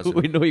did a podcast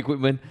with no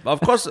equipment. But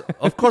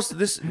of course,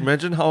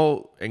 imagine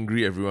how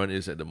angry everyone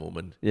is at the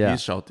moment. Yeah.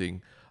 He's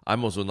shouting.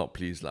 I'm also not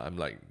pleased. I'm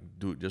like,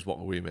 "Dude, just walk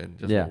away, man.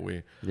 Just walk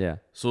away." Yeah.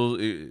 So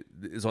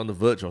it's on the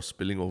verge of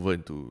spilling over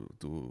into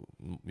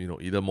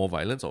either more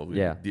violence or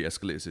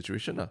de-escalate the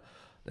situation.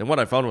 And what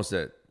I found was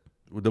that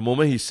the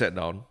moment he sat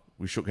down,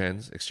 we shook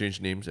hands,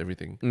 exchanged names,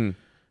 everything.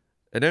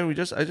 And then I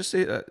just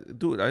say,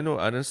 "Dude, I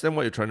understand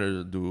what you're trying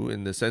to do,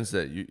 in the sense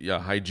that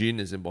hygiene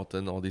is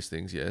important, all these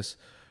things, yes.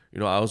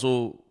 I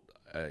also,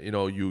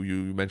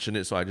 you mentioned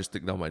it, so I just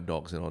take down my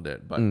dogs and all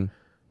that. But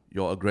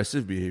your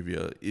aggressive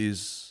behavior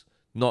is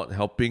not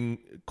helping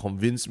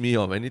convince me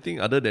of anything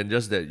other than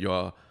just that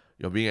you're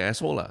being an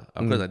asshole.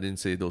 Of course, I didn't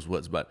say those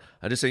words, but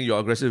I'm just saying your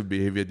aggressive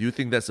behavior. Do you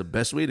think that's the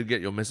best way to get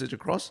your message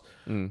across?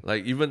 But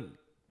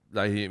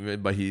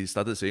he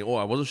started saying, "Oh,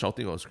 I wasn't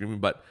shouting or screaming,"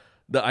 but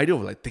the idea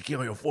of like taking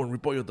out your phone,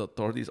 report you to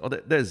authorities, all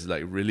that is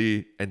like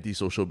really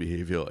antisocial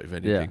behavior, if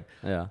anything.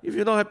 Yeah. If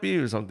you're not happy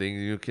with something,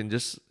 you can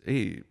just,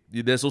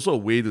 there's also a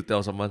way to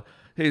tell someone,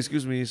 "Hey,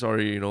 excuse me,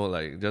 sorry,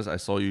 just I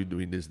saw you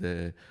doing this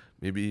there."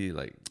 Maybe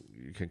like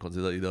you can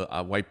consider either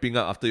wiping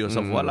up after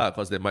yourself,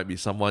 because there might be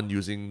someone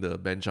using the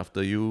bench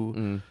after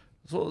you.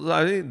 So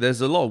I think there's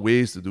a lot of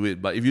ways to do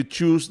it. But if you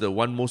choose the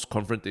one most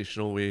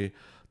confrontational way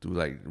to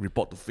like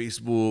report to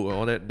Facebook and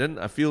all that, then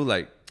I feel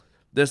like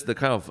that's the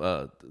kind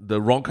of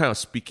the wrong kind of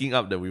speaking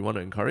up that we want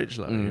to encourage,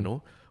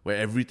 where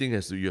everything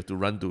you have to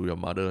run to your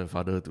mother and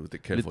father to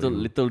take care of you.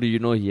 Little do you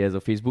know, he has a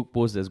Facebook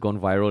post that's gone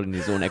viral in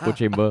his own echo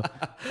chamber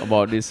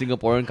about this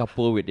Singaporean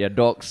couple with their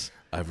dogs.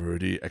 "I've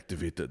already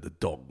activated the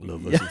dog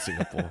lovers in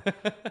Singapore.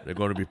 They're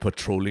going to be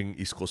patrolling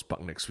East Coast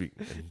Park next week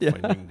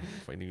and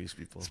finding these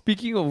people."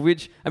 Speaking of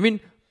which, I mean,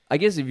 I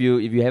guess if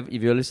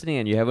you're listening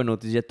and you haven't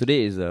noticed yet,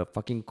 today is a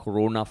fucking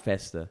Corona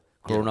Fest.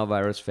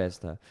 Coronavirus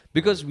Fest.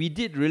 Because we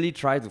did really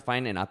try to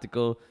find an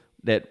article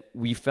that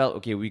we felt,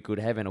 okay, we could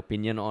have an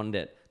opinion on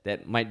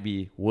that might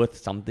be worth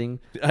something.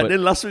 And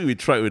then last week we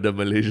tried with the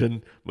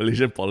Malaysian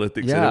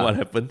politics, and then what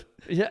happened?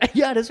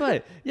 Yeah, that's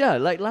right. Yeah,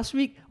 like last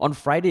week on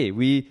Friday,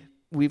 we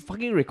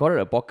fucking recorded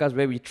a podcast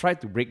where we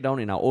tried to break down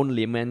in our own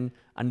layman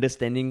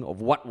understanding of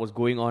what was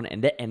going on,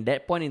 and at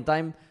that point in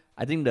time,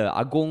 I think the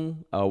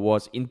Agong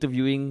was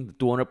interviewing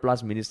 200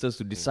 plus ministers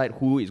to decide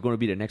who is going to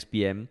be the next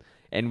PM.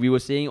 And we were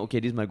saying, okay,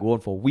 this might go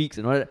on for weeks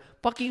and all that.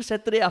 Fucking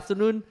Saturday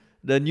afternoon,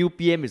 the new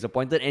PM is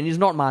appointed and it's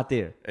not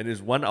Mahathir. And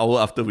it's 1 hour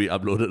after we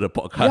uploaded the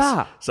podcast.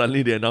 Yeah.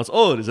 Suddenly they announced,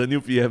 oh, there's a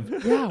new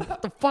PM. Yeah,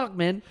 what the fuck,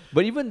 man?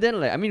 But even then,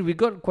 like, I mean, we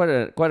got quite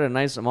a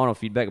nice amount of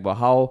feedback about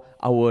how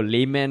our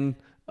layman,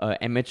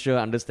 amateur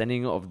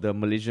understanding of the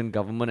Malaysian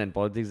government and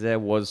politics there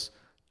was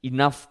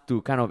enough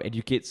to kind of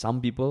educate some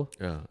people,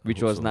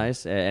 which was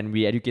nice, and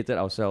we educated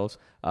ourselves.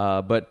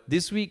 But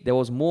this week there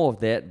was more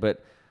of that,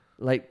 but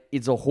like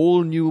it's a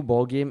whole new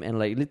ball game, and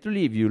like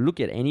literally, if you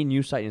look at any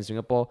news site in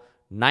Singapore,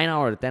 9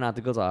 out of 10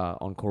 articles are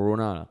on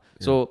Corona.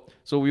 Yeah.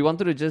 So we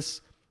wanted to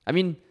just, I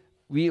mean,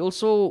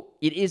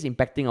 it is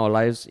impacting our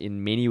lives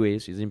in many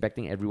ways. It's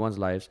impacting everyone's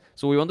lives.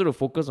 So we wanted to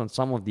focus on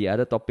some of the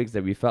other topics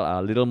that we felt are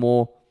a little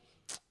more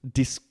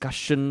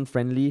discussion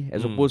friendly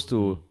as opposed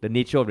to the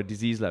nature of the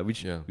disease,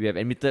 which we have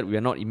admitted we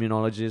are not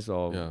immunologists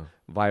or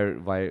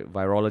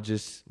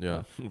virologists.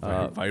 Yeah,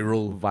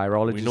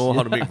 virologists. We know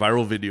how to make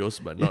viral videos,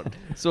 but not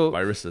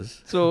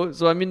viruses. So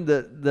I mean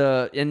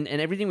and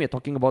everything we're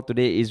talking about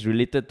today is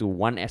related to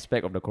one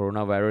aspect of the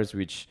coronavirus,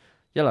 which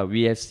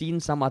we have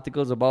seen some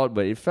articles about,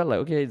 but it felt like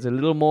okay, it's a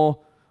little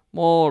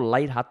more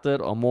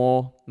lighthearted or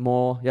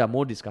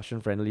more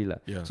discussion friendly.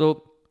 Yeah.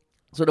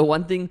 So the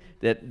one thing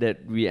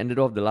that we ended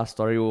off the last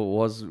story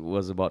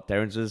was about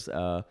Terrence's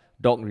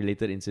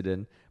dog-related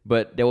incident.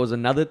 But there was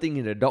another thing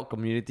in the dog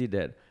community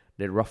that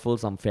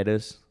ruffled some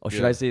feathers. Or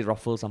should I say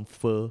ruffled some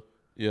fur?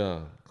 Yeah,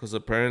 because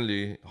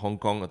apparently Hong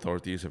Kong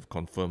authorities have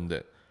confirmed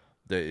that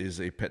there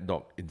is a pet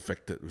dog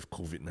infected with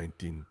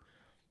COVID-19.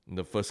 In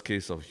the first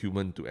case of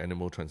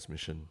human-to-animal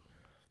transmission.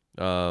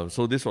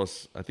 So this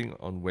was, I think,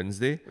 on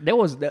Wednesday.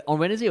 On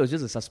Wednesday, it was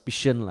just a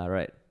suspicion,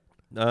 right?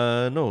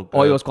 No.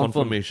 Or it was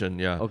confirmation,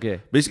 yeah.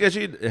 Okay. Basically,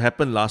 actually, it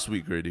happened last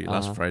week already,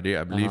 last Friday,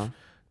 I believe,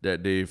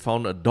 that they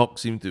found a dog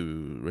seemed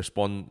to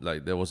respond,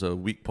 like there was a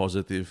weak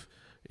positive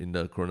in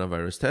the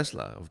coronavirus test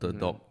of the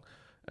dog.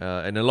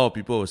 And a lot of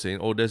people were saying,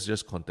 oh, that's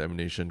just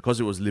contamination, because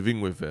it was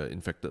living with an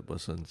infected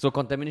person. So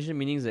contamination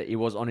meaning that it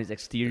was on its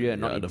exterior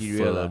and not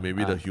interior. The fur,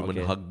 maybe the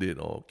human hugged it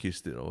or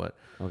kissed it or what.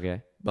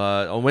 Okay.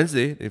 But on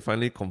Wednesday, they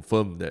finally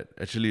confirmed that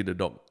actually the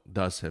dog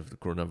does have the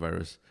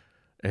coronavirus.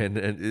 And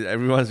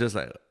everyone's just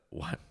like,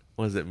 what?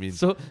 What does that mean?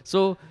 So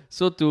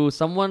to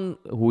someone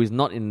who is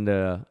not in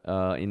the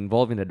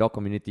involved in the dog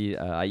community,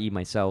 i.e.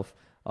 myself,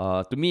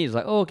 to me it's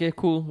like, oh, okay,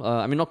 cool.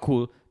 I mean, not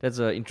cool. That's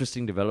an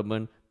interesting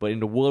development. But in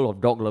the world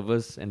of dog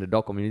lovers and the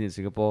dog community in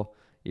Singapore,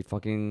 it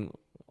fucking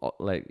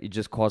it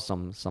just caused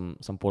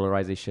some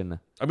polarization.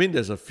 I mean,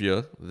 there's a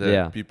fear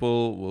that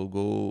people will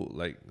go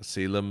like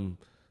Salem.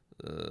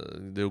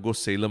 They'll go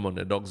Salem on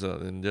their dogs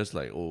and just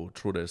like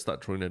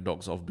start throwing their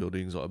dogs off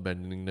buildings or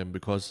abandoning them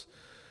because.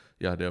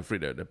 Yeah, they're afraid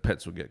that the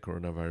pets will get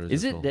coronavirus.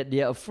 Is it that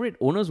they are afraid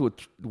owners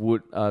would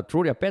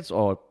throw their pets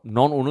or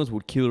non-owners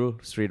would kill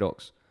stray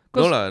dogs?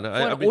 No, for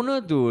an owner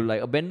to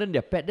like abandon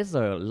their pet, that's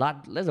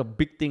a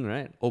big thing,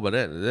 right? Oh, but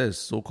that is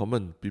so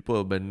common.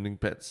 People abandoning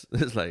pets.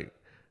 It's like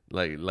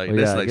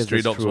that's like stray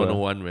dogs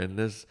 101, man.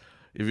 That's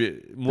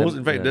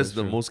that's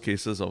the most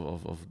cases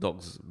of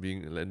dogs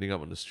landing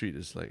up on the street.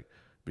 It's like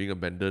being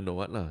abandoned or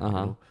what you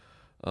know?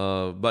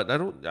 But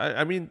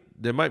I mean,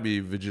 there might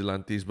be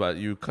vigilantes, but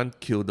you can't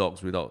kill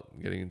dogs without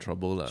getting in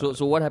trouble.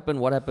 So what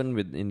happened? What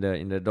happened in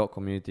the dog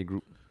community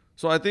group?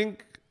 So I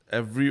think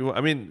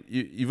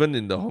even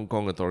in the Hong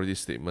Kong authorities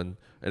statement,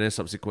 and then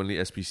subsequently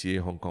SPCA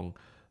Hong Kong,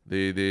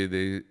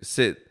 they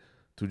said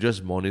to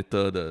just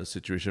monitor the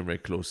situation very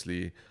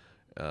closely,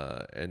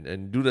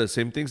 and do the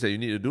same things that you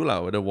need to do,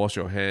 whether wash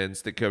your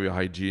hands, take care of your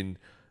hygiene.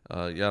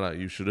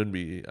 You shouldn't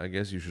be. I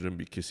guess you shouldn't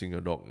be kissing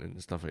your dog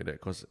and stuff like that.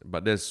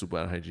 But that's super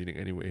unhygienic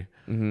anyway.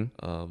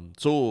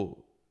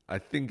 So I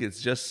think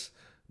it's just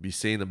be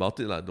sane about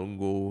it, Don't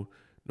go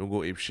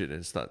apeshit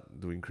and start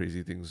doing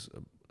crazy things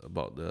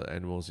about the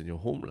animals in your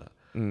home,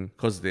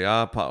 Because they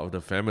are part of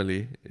the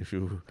family.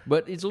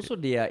 But it's also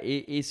they are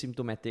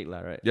asymptomatic,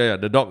 right? Yeah.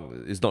 The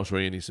dog is not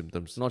showing any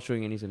symptoms. Not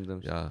showing any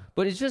symptoms. Yeah.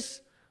 But it's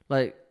just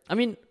like, I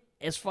mean,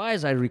 as far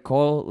as I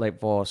recall,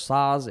 like for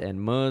SARS and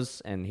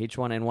MERS and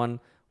H1N1.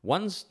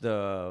 Once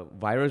the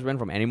virus went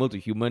from animal to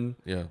human,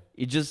 the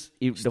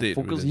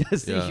focus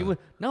stayed human.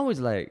 Now it's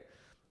like,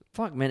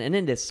 fuck, man. And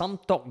then there's some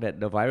talk that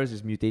the virus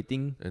is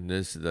mutating. And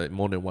there's like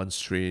more than one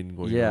strain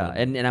going on. Yeah,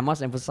 and I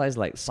must emphasize,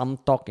 like, some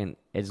talk, and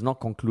it's not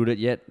concluded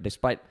yet,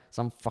 despite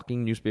some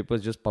fucking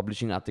newspapers just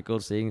publishing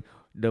articles saying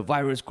the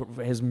virus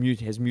has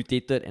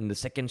mutated and the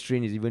second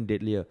strain is even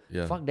deadlier.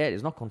 Yeah. Fuck that,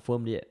 it's not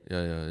confirmed yet.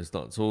 Yeah, it's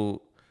not.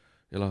 So,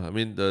 I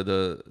mean,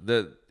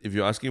 the if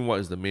you're asking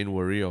what is the main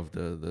worry of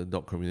the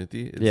dog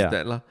community,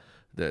 it's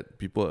that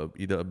people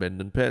either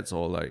abandon pets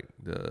or like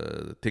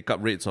the take-up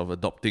rates of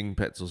adopting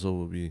pets also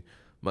will be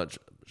much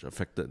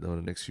affected in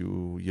the next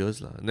few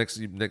years, the next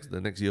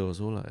year or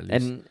so, at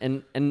least.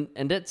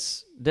 And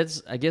that's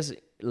I guess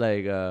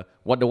like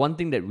what the one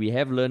thing that we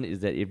have learned is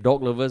that if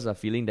dog lovers are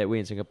feeling that way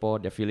in Singapore,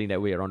 they're feeling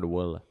that way around the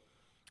world.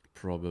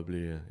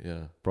 Probably,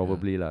 yeah.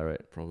 Probably,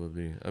 right?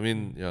 Probably. I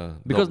mean, yeah.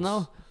 Because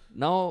dogs.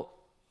 now,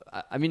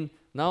 I mean,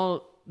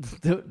 now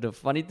the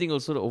funny thing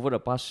also over the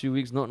past few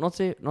weeks, not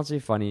say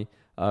funny,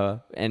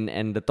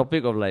 and the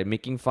topic of like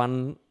making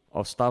fun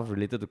of stuff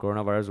related to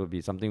coronavirus will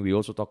be something we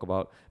also talk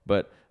about.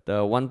 But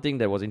the one thing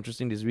that was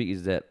interesting this week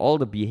is that all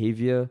the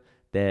behavior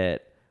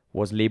that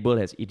was labeled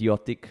as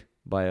idiotic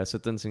by a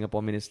certain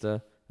Singapore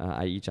minister,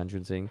 i.e. Chan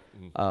Chun Sing,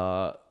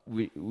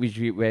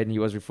 when he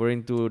was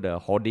referring to the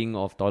hoarding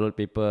of toilet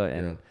paper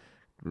and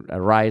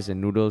rice and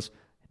noodles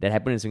that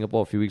happened in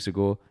Singapore a few weeks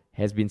ago,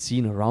 has been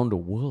seen around the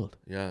world.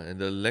 Yeah, and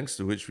the lengths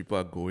to which people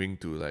are going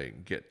to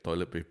like get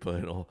toilet paper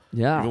and all.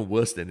 Yeah. Even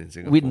worse than in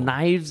Singapore. With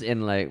knives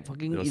and like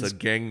fucking... There was a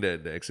gang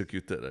that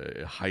executed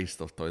a heist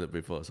of toilet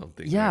paper or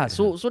something. Yeah, right?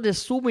 so there's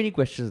so many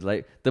questions.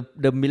 Like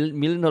the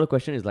million dollar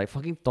question is like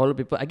fucking toilet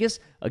paper. I guess,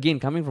 again,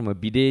 coming from a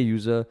bidet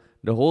user,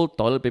 the whole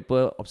toilet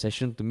paper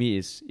obsession to me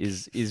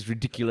is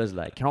ridiculous.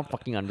 Like, I cannot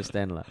fucking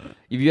understand. Like,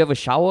 if you have a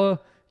shower,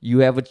 you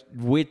have a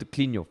way to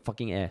clean your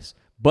fucking ass.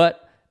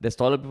 But there's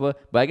toilet paper.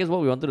 But I guess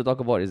what we wanted to talk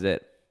about is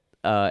that,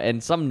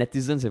 and some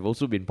netizens have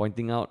also been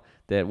pointing out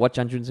that what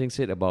Chan Chun Sing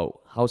said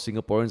about how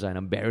Singaporeans are an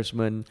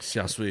embarrassment.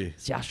 Xia sui.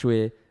 Xia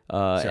shui.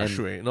 Xia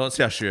shui. Not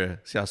xia xue.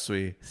 Xia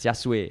sui. Xia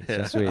sui.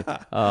 Xia sui.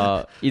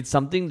 It's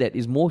something that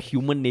is more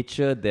human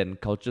nature than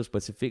culture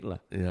specific.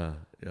 Yeah,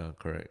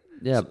 correct.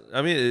 Yeah. So,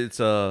 I mean, it's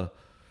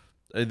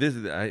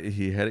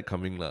he had it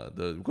coming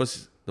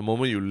because the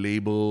moment you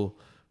label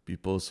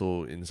people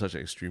so in such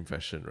an extreme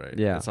fashion, right?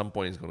 Yeah. At some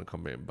point, it's going to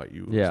come back and bite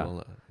you. Yeah. As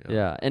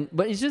well,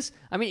 But it's just,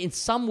 I mean, in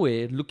some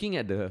way, looking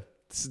at the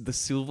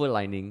silver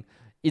lining,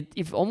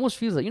 it almost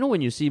feels like, you know,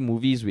 when you see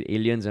movies with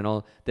aliens and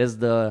all, there's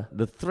the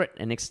threat,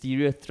 an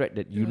exterior threat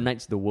that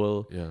unites the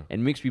world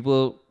and makes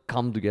people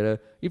come together.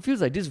 It feels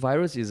like this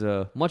virus is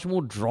a much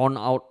more drawn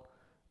out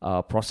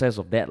process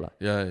of that.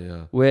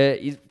 Yeah. Where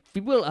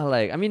people are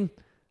like, I mean,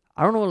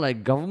 I don't know,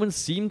 like governments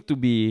seem to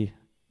be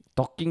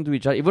talking to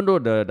each other, even though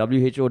the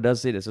WHO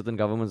does say that certain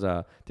governments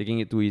are taking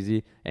it too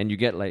easy, and you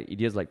get like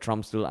idiots like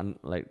Trump still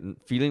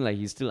feeling like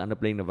he's still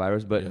underplaying the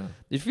virus. But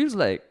it feels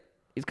like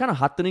it's kind of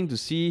heartening to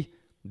see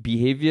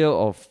behavior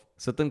of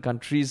certain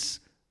countries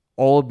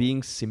all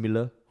being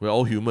similar. We're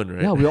all human,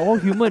 right? Yeah, we're all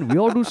human. We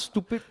all do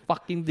stupid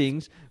fucking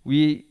things.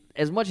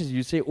 As much as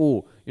you say,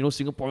 oh, you know,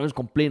 Singaporeans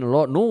complain a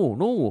lot.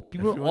 No.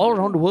 People all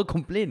around the world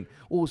complain.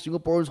 Oh,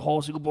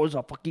 Singaporeans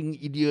are fucking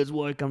idiots.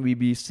 Why can't we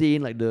be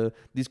sane like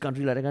this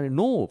country, like that country?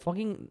 No,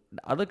 fucking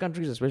other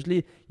countries,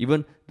 especially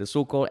even the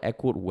so-called air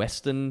quote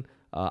Western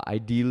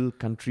ideal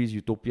countries,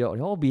 utopia,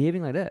 they're all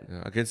behaving like that.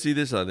 Yeah, I can see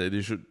this. That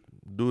they should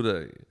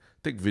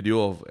take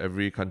video of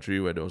every country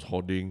where there was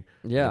hoarding.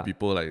 Yeah.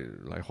 People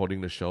like hoarding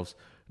the shelves.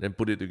 Then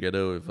put it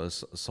together with a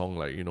song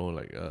like, you know,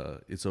 like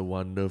It's a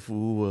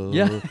Wonderful World.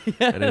 Yeah.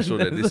 And then show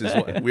that this is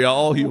what we are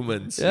all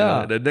humans.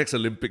 Yeah. The next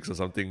Olympics or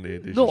something. They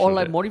No, or show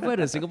like that. modify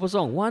the Singapore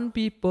song. One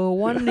people,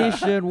 one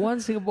nation, one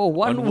Singapore,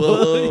 one One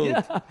world. world.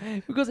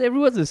 Yeah. Because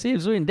everyone's the same.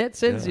 So in that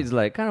sense, it's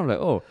like kind of like,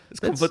 oh. It's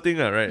comforting,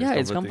 right? Yeah,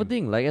 it's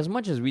comforting. Like as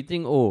much as we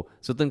think, oh,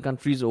 certain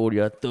countries, oh, they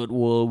are third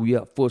world, we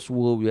are first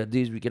world, we are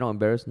this, we cannot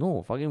embarrass.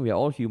 No, fucking we are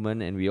all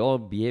human and we all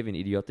behave in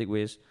idiotic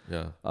ways.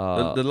 Yeah.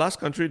 The last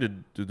country to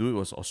do it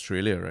was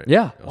Australia, right?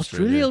 Yeah,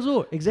 Australia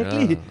also.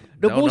 Exactly. Yeah.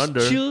 The Down most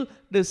under. chill,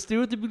 the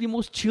stereotypically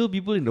most chill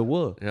people in the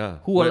world. Yeah.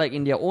 Who are like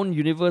in their own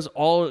universe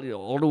all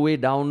the way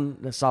down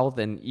the south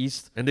and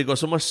east. And they got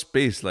so much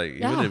space, like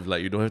even Yeah. if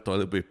like you don't have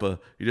toilet paper,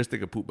 you just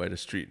take a poop by the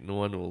street. No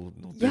one will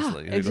notice. Yeah,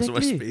 Like they got so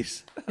much exactly.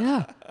 space.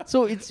 Yeah.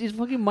 So it's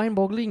fucking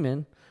mind-boggling,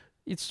 man.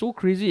 It's so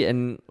crazy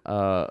and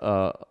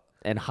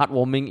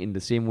heartwarming in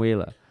the same way,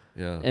 lah.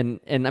 Yeah.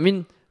 And I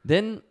mean,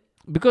 then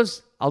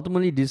because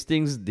ultimately these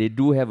things they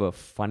do have a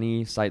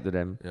funny side to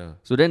them. Yeah.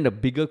 So then the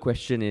bigger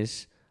question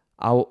is,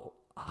 how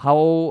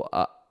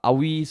are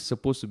we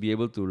supposed to be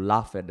able to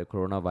laugh at the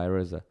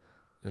coronavirus?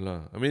 Yeah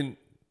lah. I mean,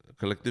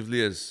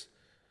 collectively as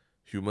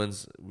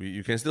humans,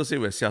 you can still say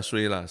we're xia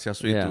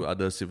sui to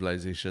other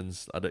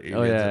civilizations, other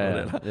aliens and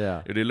all that.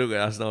 Yeah. If they look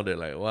at us now, they're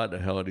like, what the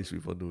hell are these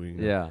people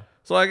doing? Yeah.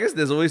 So I guess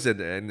there's always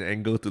an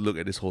angle to look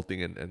at this whole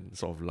thing and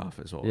sort of laugh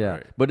as well. Yeah,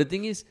 Right? but the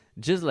thing is,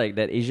 just like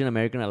that Asian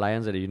American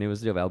Alliance at the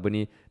University of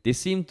Albany, they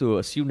seem to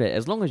assume that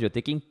as long as you're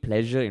taking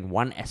pleasure in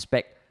one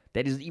aspect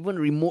that is even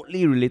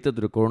remotely related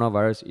to the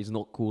coronavirus, it's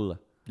not cool.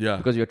 Yeah.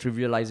 Because you're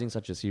trivializing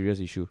such a serious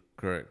issue.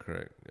 Correct.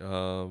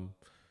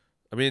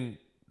 I mean,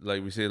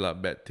 like we say,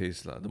 bad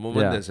taste. The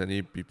moment there's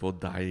any people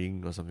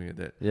dying or something like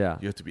that,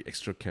 you have to be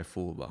extra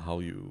careful about how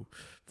you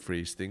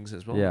phrase things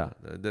as well. Yeah.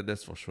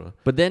 That's for sure.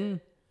 But then,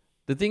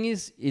 the thing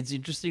is, it's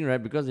interesting, right?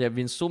 Because there have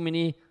been so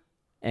many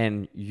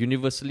and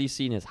universally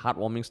seen as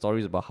heartwarming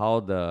stories about how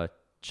the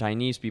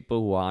Chinese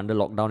people who are under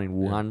lockdown in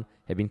Wuhan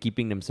have been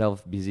keeping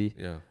themselves busy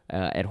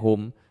at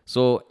home.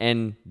 So,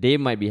 and they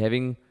might be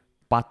having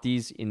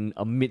parties in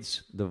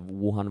amidst the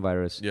Wuhan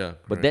virus. Yeah,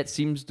 but that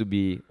seems to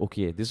be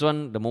okay. This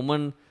one, the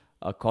moment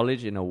a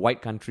college in a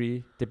white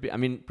country,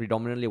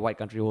 predominantly white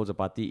country holds a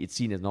party, it's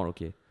seen as not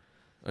okay.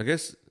 I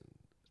guess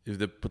if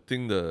they're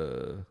putting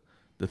the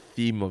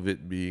theme of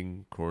it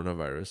being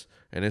coronavirus,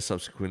 and then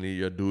subsequently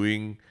you're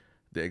doing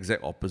the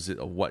exact opposite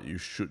of what you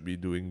should be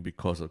doing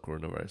because of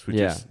coronavirus, which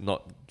Yeah. is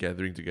not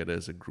gathering together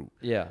as a group.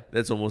 Yeah.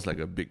 That's almost like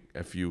a big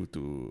FU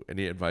to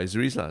any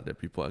advisories that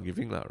people are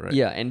giving, right?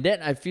 Yeah, and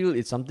that I feel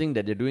it's something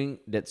that they're doing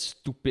that's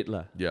stupid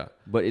Yeah.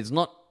 but it's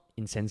not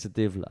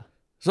insensitive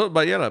So,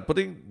 but yeah,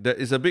 there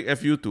is a big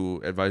FU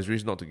to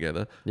advisories not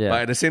together. Yeah.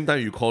 But at the same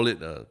time, you call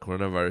it a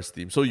coronavirus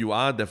team. So you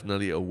are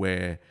definitely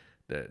aware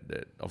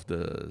that of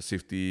the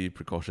safety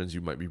precautions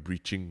you might be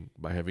breaching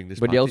by having this.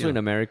 But party, they're also in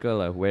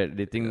America, where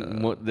they think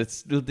Yeah. they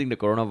still think the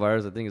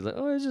coronavirus. I think is like,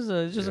 oh, it's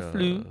just a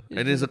flu.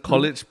 And it's a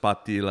college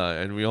party,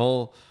 and we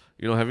all,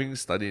 having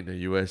studied in the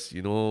US,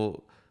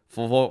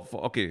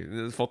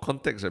 for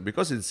context, right,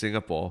 because in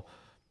Singapore,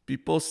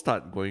 people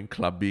start going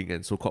clubbing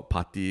and so-called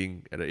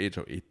partying at the age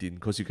of 18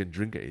 because you can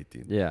drink at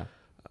 18. Yeah,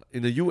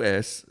 In the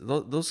US,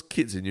 those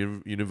kids in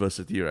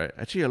university, right,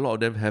 actually a lot of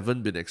them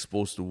haven't been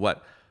exposed to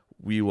what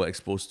we were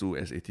exposed to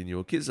as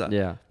 18-year-old kids.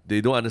 Yeah. They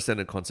don't understand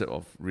the concept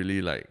of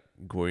really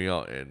going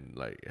out and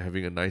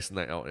having a nice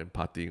night out and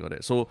partying, all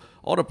that. So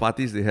all the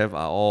parties they have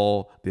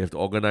they have to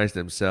organize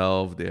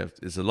themselves.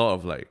 It's a lot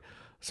of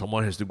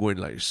someone has to go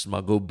and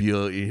smuggle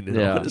beer in.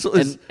 Yeah. So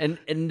and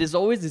there's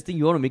always this thing,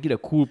 you want to make it a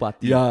cool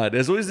party. yeah,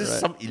 there's always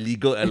some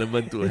illegal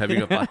element to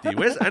having a party.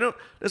 Whereas I know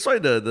that's why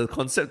the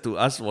concept to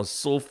us was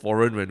so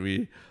foreign when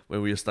we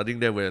were studying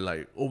there. We're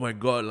like, oh my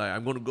god,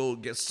 I'm gonna go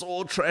get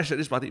so trash at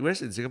this party.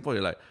 Whereas in Singapore,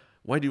 you're like,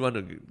 why do you want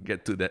to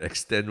get to that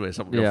extent where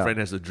your friend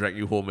has to drag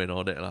you home and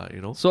all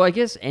that, So I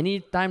guess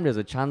anytime there's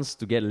a chance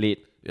to get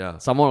late,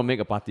 someone will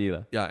make a party.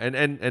 Yeah,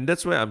 and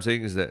that's where I'm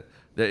saying is that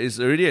there is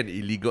already an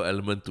illegal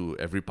element to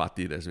every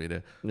party that's made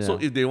there. Yeah. So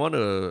if they want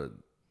to,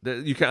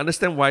 you can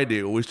understand why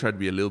they always try to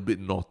be a little bit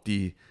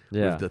naughty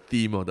with the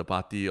theme of the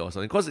party or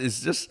something. Because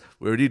it's just,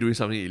 we're already doing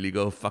something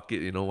illegal, fuck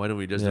it, why don't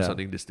we just do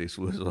something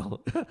distasteful as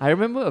well? I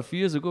remember a few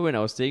years ago when I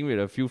was staying with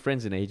a few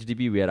friends in a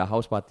HDB, we had a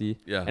house party,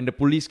 and the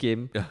police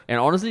came. Yeah. And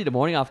honestly, the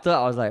morning after,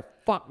 I was like,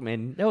 fuck,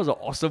 man, that was an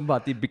awesome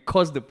party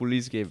because the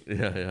police came. It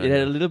had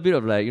a little bit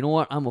of you know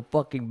what, I'm a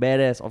fucking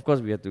badass. Of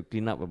course, we had to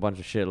clean up a bunch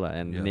of shit,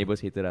 and the neighbors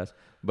hated us.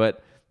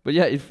 But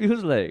yeah, it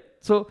feels like,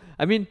 so,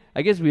 I mean,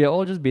 I guess we are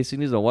all just basing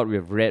this on what we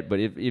have read, but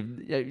if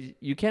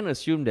you can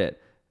assume that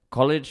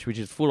college, which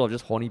is full of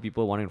just horny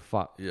people wanting to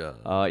fuck,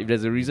 if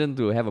there's a reason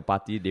to have a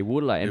party, they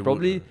would, and They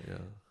probably,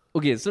 would,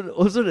 okay, so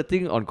also the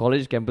thing on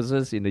college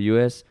campuses in the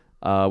US,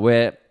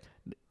 where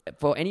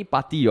for any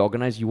party you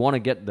organize, you want to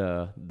get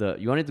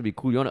you want it to be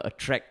cool, you want to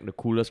attract the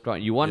coolest crowd,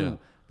 you want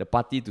the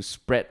party to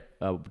spread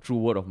through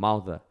word of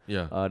mouth,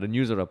 the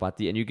news of the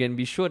party, and you can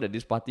be sure that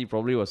this party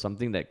probably was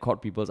something that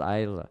caught people's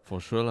eyes.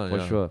 For sure.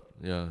 For sure.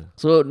 Yeah.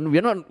 So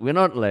we're not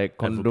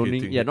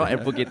condoning, Advocating. not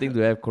advocating to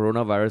have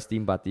coronavirus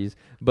themed parties,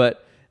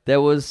 but there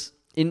was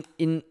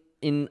in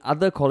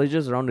other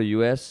colleges around the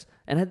US,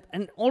 and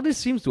all this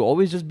seems to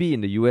always just be in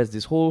the US,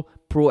 this whole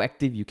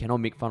proactive, you cannot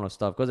make fun of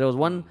stuff. Because there was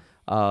one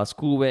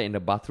school where in the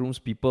bathrooms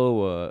people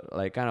were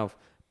kind of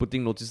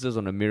putting notices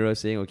on the mirror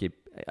saying, okay,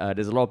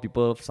 there's a lot of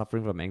people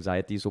suffering from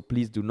anxiety, so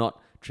please do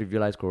not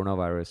trivialize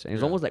coronavirus. And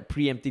it's almost like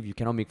preemptive, you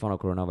cannot make fun of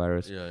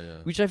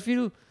coronavirus. Which I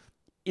feel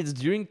it's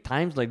during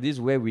times like this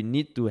where we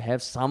need to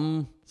have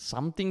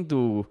something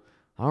to,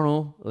 I don't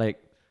know,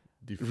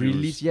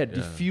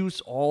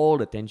 diffuse all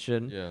the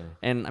tension.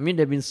 And I mean,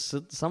 there have been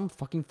some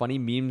fucking funny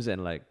memes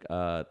and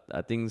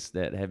things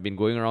that have been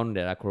going around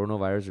that are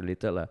coronavirus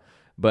related.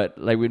 But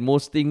with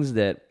most things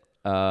that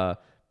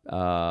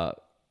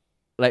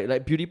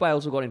like PewDiePie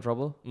also got in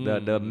trouble,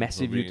 the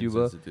massive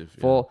YouTuber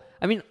for,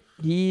 I mean,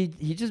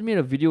 he just made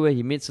a video where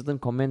he made certain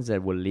comments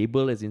that were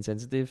labeled as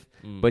insensitive,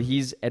 but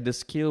he's at the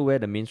scale where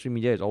the mainstream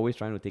media is always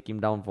trying to take him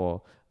down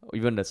for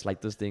even the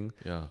slightest thing.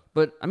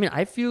 But I mean,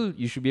 I feel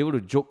you should be able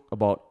to joke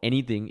about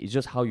anything. It's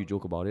just how you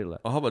joke about it.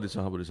 How about this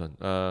one?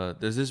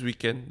 There's this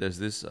weekend, there's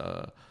this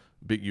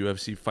big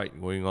UFC fight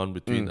going on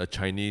between the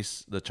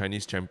Chinese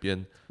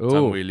champion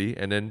Zhang Weili,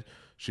 and then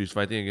she's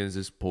fighting against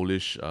this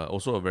Polish,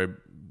 also a very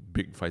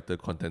big fighter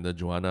contender,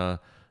 Joanna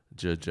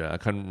Jędrzejczyk. I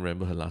can't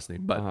remember her last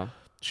name, but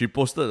she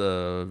posted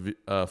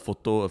a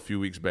photo a few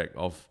weeks back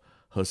of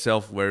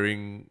herself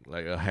wearing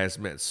a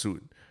hazmat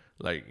suit,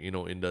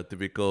 in the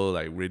typical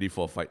ready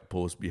for fight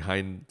pose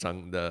behind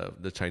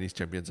the Chinese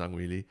champion Zhang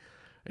Weili.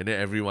 And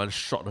then everyone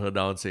shot her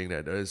down saying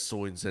that is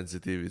so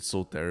insensitive, it's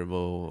so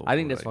terrible. I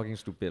think that's fucking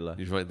stupid.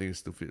 You might think it's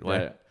stupid. Why?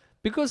 Yeah.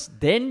 Because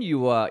then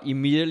you are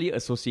immediately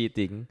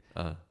associating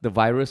the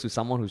virus with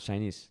someone who's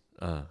Chinese.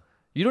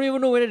 You don't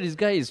even know whether this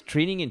guy is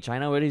training in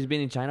China, whether he's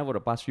been in China for the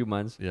past few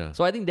months.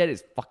 So I think that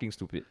is fucking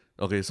stupid.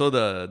 Okay, so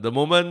the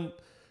moment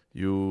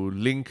you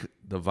link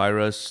the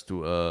virus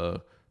to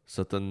a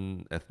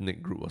certain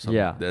ethnic group or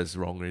something, that's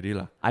wrong already.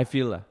 I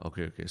feel.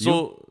 Okay.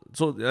 So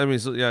I'm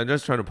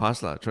just trying to pass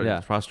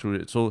to pass through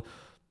it. So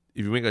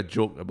if you make a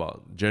joke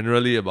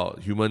generally about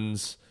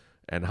humans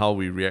and how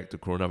we react to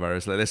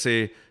coronavirus, let's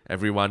say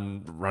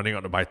everyone running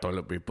out to buy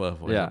toilet paper,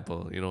 for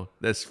example,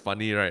 that's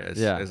funny, right?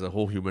 As a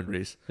whole human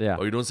race.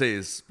 Or you don't say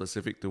it's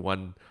specific to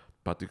one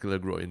particular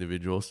group of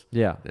individuals.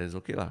 Then it's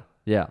okay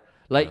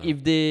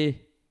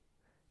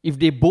if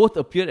they both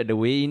appeared at the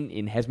weigh-in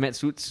in hazmat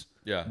suits,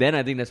 Yeah. then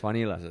I think that's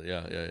funny lah.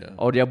 Yeah.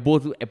 Or they are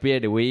both appear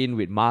at the weigh-in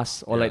with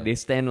masks, or like they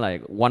stand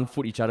like 1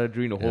 foot each other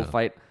during the whole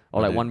fight,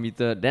 or like 1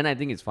 meter. Then I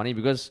think it's funny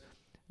because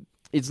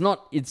it's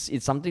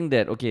something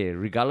that, okay,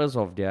 regardless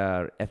of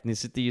their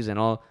ethnicities and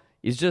all,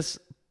 it's just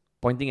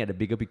pointing at the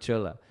bigger picture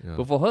lah. Yeah.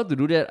 But for her to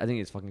do that, I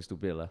think it's fucking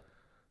stupid lah.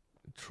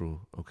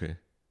 True. Okay.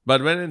 But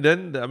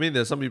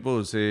there's some people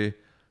who say,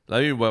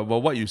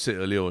 what you said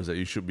earlier was that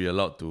you should be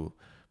allowed to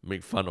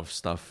make fun of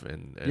stuff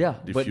and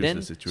diffuse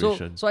the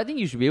situation. So I think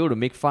you should be able to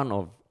make fun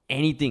of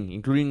anything,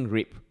 including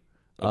rape.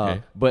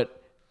 Okay.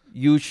 But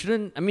you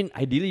shouldn't. I mean,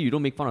 ideally, you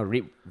don't make fun of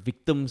rape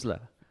victims lah.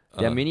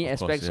 There are many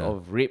aspects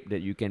of rape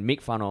that you can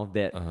make fun of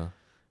that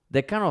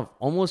kind of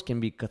almost can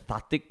be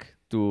cathartic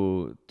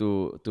to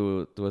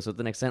a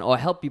certain extent, or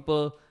help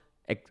people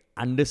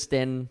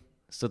understand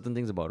certain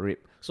things about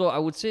rape. So I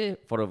would say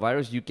for the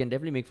virus, you can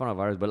definitely make fun of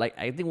virus, but like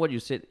I think what you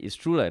said is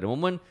true. Like the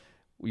moment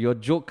your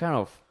joke kind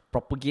of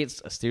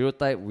propagates a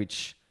stereotype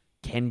which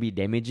can be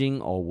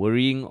damaging or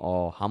worrying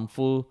or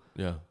harmful,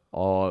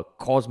 or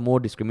cause more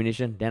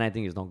discrimination, then I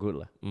think it's not good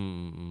lah.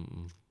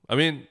 I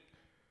mean,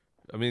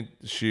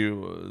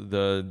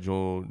 the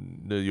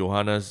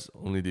Johanna's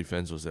only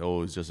defense was that,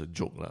 it's just a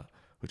joke lah,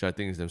 which I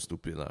think is damn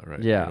stupid lah,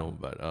 right? Yeah. You know,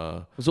 but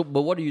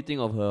but what do you think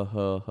of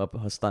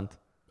her stunt?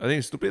 I think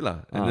it's stupid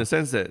lah, in the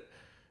sense that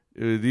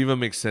it even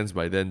makes sense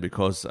by then,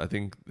 because I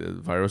think the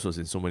virus was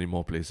in so many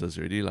more places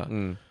already lah.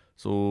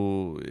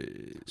 So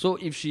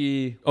if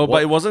she...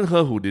 but it wasn't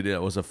her who did it.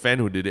 It was a fan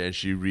who did it, and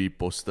she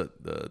reposted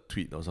the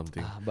tweet or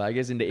something. But I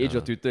guess in the age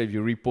of Twitter, if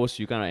you repost,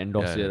 you kind of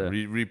endorse it.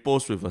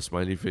 Repost with a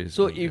smiley face.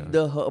 So if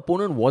her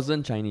opponent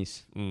wasn't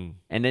Chinese,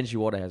 and then she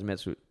wore the hazmat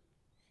suit,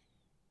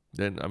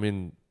 then I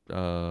mean,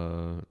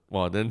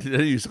 then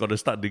you just got to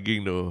start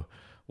digging though.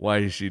 Why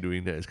is she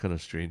doing that? It's kind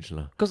of strange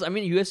lah. Because I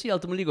mean, UFC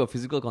ultimately got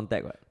physical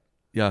contact, right?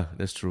 Yeah,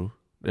 that's true.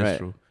 That's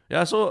true.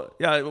 Yeah, so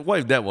what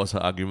if that was her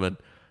argument?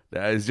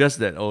 It's just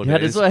that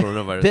there is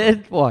coronavirus.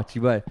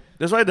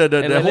 That's why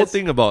the whole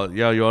thing about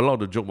you're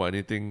allowed to joke about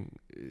anything.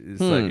 It's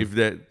like if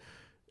that,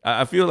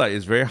 I feel like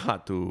it's very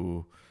hard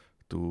to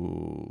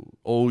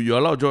you're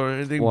allowed to joke about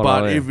anything,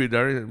 but if it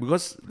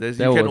because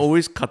you can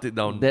always cut it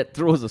down. That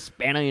throws a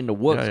spanner in the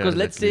works. Because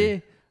let's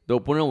say the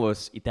opponent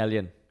was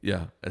Italian.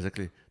 Yeah,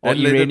 exactly. Or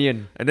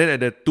Iranian. And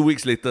then 2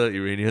 weeks later,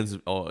 Iranians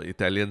or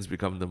Italians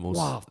become the most...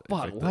 Wow,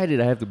 fuck. Why did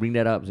I have to bring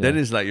that up? Then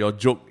it's like your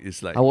joke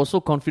is like... I was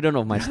so confident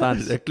of my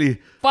stance. Exactly.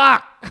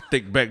 Fuck!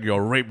 Take back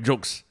your rape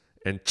jokes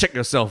and check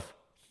yourself.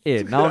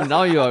 Hey,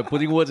 now you are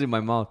putting words in my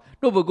mouth.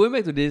 No, but going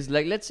back to this,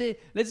 like let's say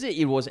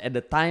it was at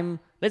the time...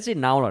 Let's say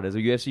now there's a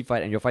UFC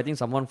fight and you're fighting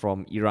someone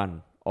from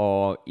Iran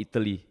or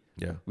Italy.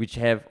 Yeah.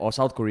 Or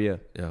South Korea.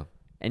 Yeah.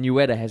 And you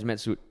wear the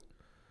hazmat suit.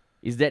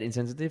 Is that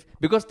insensitive?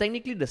 Because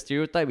technically the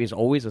stereotype is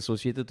always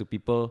associated to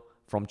people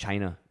from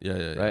China.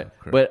 Yeah. Right?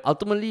 But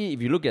ultimately,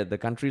 if you look at the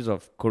countries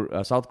of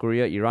South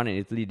Korea, Iran and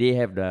Italy, they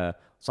have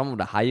some of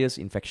the highest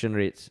infection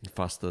rates.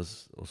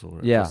 Fastest also,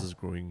 right? Yeah. Fastest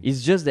growing.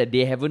 It's just that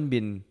they haven't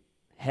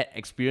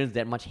experienced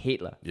that much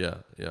hate.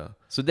 Yeah.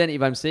 So then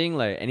if I'm saying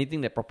like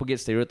anything that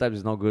propagates stereotypes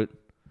is not good,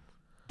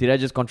 did I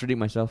just contradict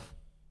myself?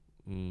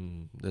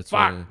 That's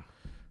why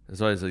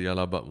it's a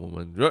Yalabak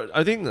moment.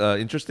 I think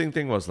interesting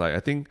thing was like, I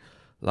think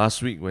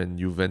last week when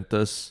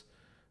Juventus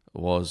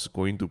was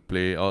going to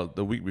play, or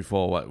the week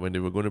before, when they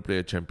were going to play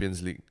a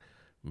Champions League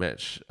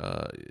match,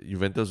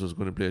 Juventus was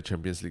going to play a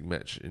Champions League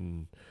match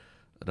in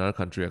another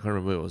country. I can't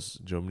remember, it was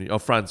Germany or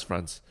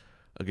France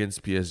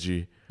against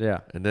PSG. Yeah.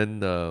 And then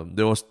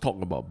there was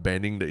talk about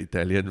banning the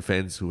Italian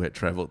fans who had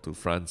traveled to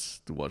France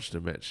to watch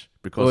the match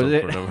because of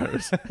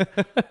coronavirus.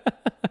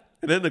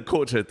 And then the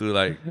coach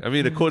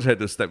had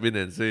to step in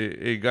and say,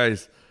 hey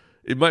guys,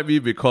 it might be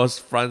because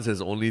France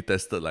has only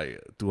tested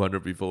like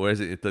 200 people,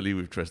 whereas in Italy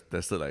we've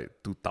tested like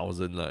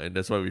 2,000, and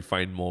that's why we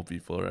find more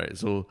people, right?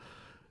 So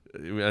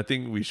I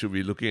think we should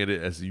be looking at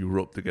it as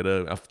Europe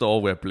together. After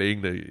all, we're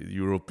playing the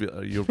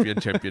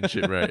European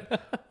Championship, right?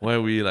 Why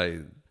are we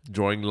like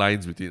drawing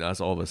lines between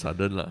us all of a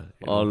sudden,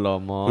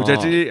 Which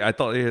actually I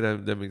thought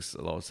that makes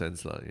a lot of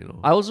sense,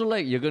 I also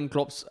like Jurgen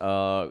Klopp's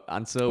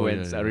answer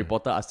when a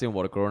reporter asked him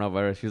about the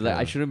coronavirus. He's like,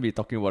 I shouldn't be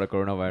talking about the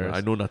coronavirus.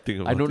 I know nothing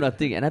about it. I know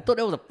nothing. And I thought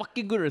that was a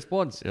fucking good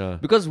response. Yeah.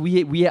 Because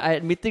we are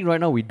admitting right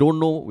now we don't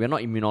know. We're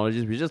not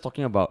immunologists. We're just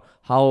talking about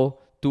how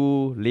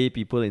two lay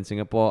people in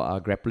Singapore are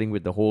grappling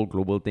with the whole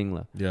global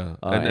thing. Yeah.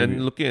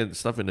 And looking at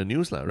stuff in the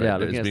news, right? Yeah,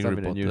 looking at stuff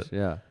in the news.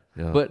 Yeah.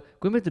 But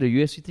going back to the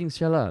UFC thing,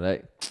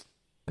 like,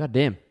 god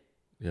damn.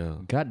 Yeah.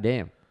 God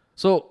damn.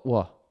 So,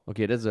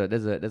 okay, that's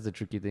a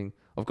tricky thing.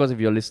 Of course, if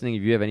you're listening,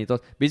 if you have any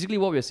thoughts, basically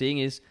what we're saying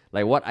is,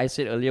 like what I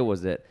said earlier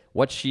was that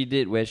what she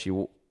did, where she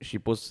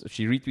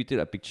retweeted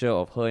a picture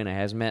of her in a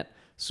hazmat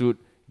suit,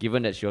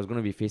 given that she was going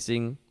to be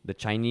facing the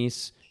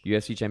Chinese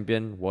UFC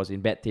champion, was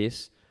in bad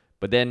taste.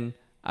 But then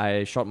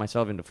I shot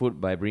myself in the foot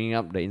by bringing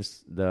up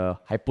the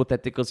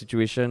hypothetical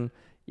situation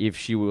if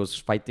she was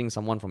fighting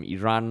someone from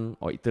Iran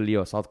or Italy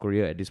or South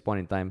Korea at this point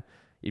in time.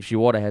 If she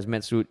wore the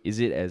hazmat suit, is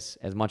it as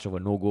much of a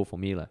no-go for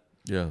me?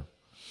 Yeah.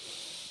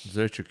 It's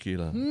very tricky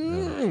lah.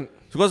 Yeah.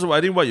 Because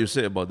I think what you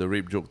said about the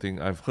rape joke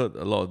thing, I've heard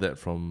a lot of that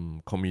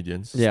from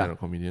comedians, stand-up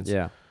comedians.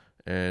 Yeah.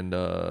 And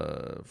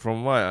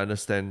from what I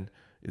understand,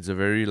 it's a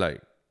very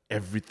like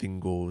everything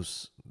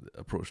goes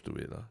approach to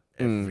it lah.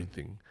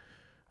 Everything.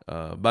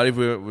 But if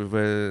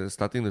we're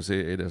starting to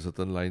say there are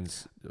certain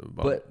lines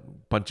about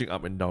punching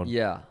up and down,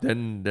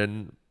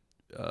 then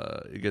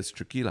it gets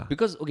tricky lah.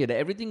 Because the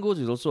everything goes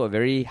is also a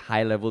very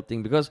high level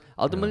thing. Because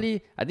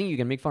ultimately, I think you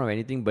can make fun of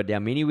anything, but there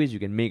are many ways you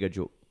can make a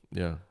joke.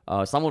 Yeah.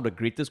 Some of the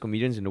greatest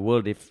comedians in the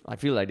world, I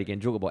feel like they can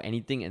joke about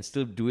anything and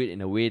still do it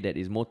in a way that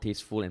is more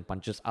tasteful and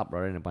punches up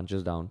rather than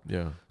punches down.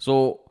 Yeah.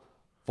 So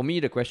for me,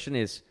 the question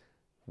is,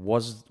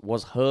 was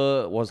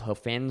her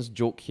fans'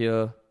 joke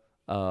here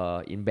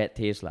in bad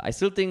taste? I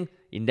still think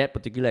in that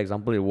particular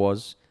example it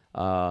was.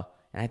 And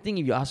I think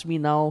if you ask me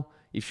now,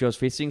 if she was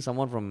facing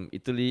someone from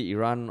Italy,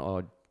 Iran,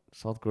 or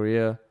South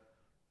Korea,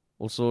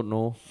 also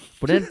no.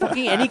 But then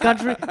fucking any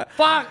country,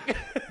 fuck!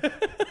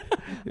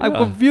 I'm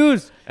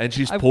confused. And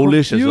she's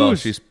Polish as well.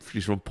 She's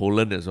from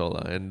Poland as well.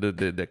 And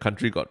the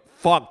country got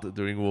fucked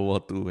during World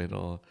War II and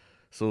all.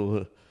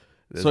 So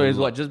it's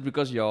what, just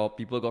because your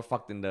people got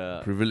fucked in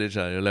the privilege,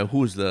 you're like,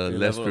 who's the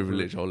less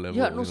privileged or level?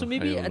 Yeah, no, so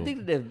maybe I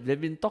think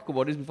they've been talked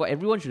about this before.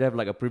 Everyone should have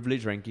like a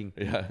privilege ranking.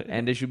 Yeah.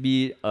 And there should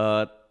be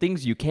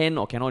things you can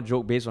or cannot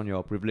joke based on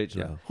your privilege.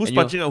 Yeah. Who's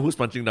punching up, who's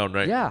punching down,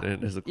 right? Yeah.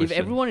 That's the question. If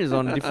everyone is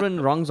on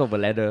different rungs of a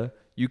ladder,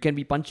 you can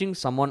be punching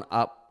someone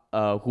up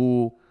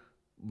who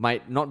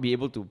might not be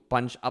able to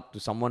punch up to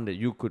someone that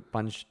you could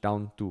punch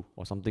down to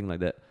or something like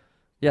that.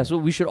 Yeah, so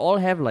we should all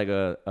have like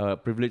a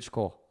privilege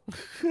score.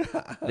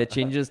 That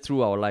changes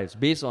through our lives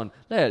based on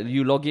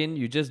you log in,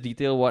 you just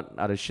detail what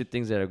are the shit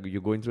things that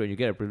you're going through and you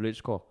get a privilege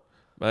score.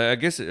 But I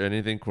guess if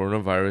anything,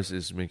 coronavirus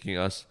is making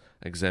us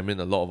examine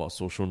a lot of our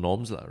social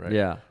norms, right?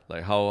 Yeah.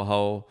 Like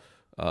how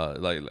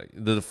like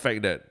the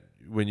fact that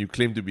when you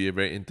claim to be a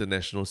very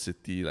international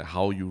city, like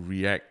how you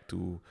react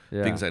to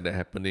things like that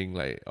happening,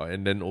 like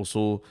and then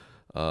also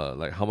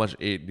like how much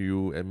aid do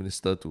you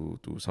administer to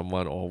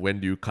someone, or when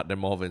do you cut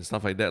them off and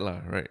stuff like that,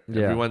 right?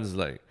 Yeah. Everyone's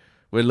like,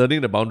 we're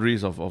learning the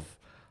boundaries of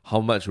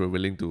how much we're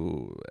willing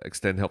to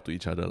extend help to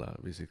each other,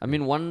 basically. I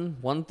mean,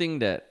 one thing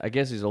that I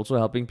guess is also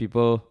helping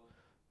people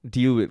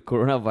deal with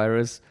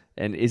coronavirus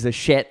and is a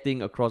shared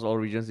thing across all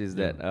regions is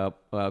that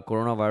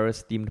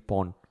coronavirus themed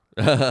porn.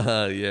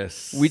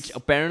 Yes. Which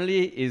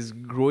apparently is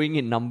growing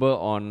in number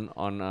on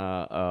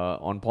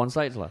porn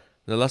sites.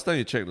 The last time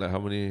you checked, how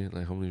many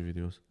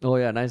videos? Oh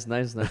yeah, nice.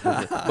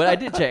 But I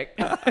did check.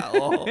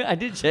 I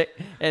did check,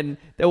 and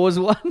there was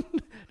one.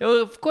 There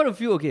were quite a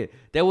few. Okay,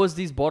 there was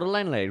this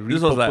borderline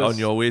This was on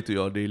your way to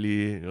your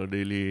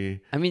daily.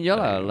 I mean, in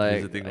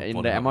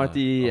the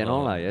MRT and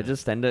all yeah,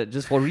 just standard,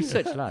 just for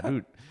research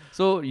dude.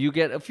 So you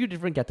get a few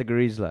different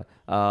categories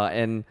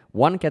and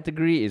one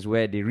category is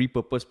where they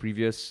repurpose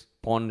previous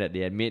porn that they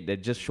had made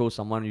that just shows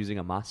someone using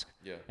a mask,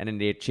 and then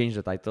they change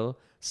the title.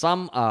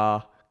 Some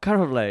are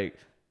kind of like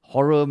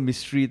horror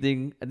mystery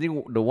thing. I think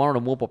one of the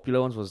more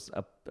popular ones was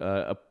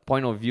a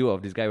point of view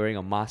of this guy wearing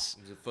a mask.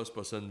 It's a first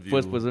person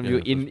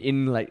view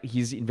in like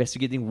he's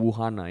investigating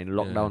Wuhan in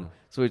lockdown. Yeah.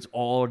 So it's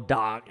all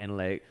dark and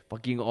like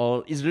fucking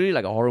all. It's really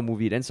like a horror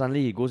movie. Then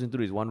suddenly he goes into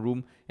this one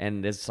room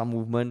and there's some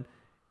movement.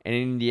 And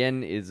in the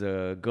end, it's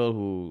a girl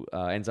who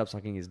ends up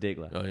sucking his dick.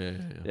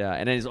 Yeah,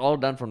 and then it's all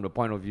done from the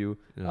point of view.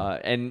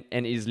 And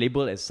is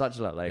labeled as such.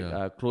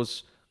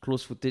 Close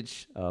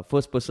footage,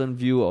 first person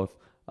view of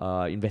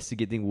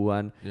investigating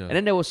Wuhan. Yeah. And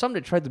then there was some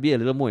that tried to be a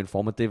little more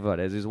informative.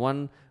 There's this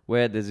one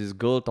where there's this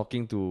girl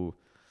talking to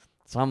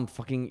some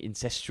fucking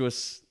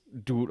incestuous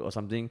dude or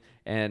something,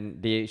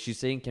 and she's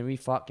saying, can we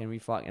fuck?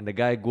 And the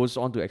guy goes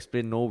on to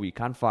explain, no, we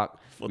can't fuck.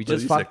 We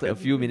just fucked a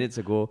few minutes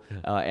ago.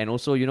 And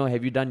also,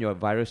 have you done your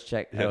virus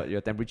check,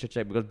 your temperature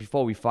check? Because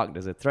before we fuck,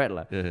 there's a threat.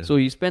 So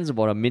he spends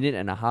about a minute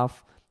and a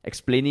half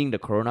explaining the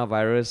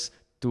coronavirus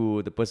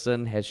to the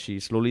person as she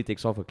slowly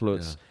takes off her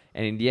clothes.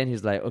 And in the end,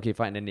 he's like, okay,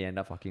 fine. Then they end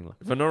up fucking.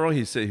 If I'm not wrong,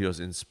 he said he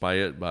was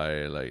inspired by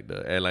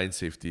the airline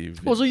safety.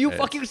 Oh, so you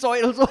fucking saw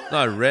it also? No,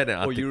 I read an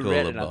article. You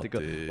read an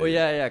article. Oh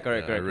yeah,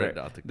 correct. I read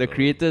the article. The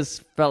creators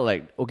felt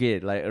like, okay,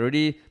 like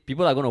already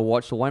people are gonna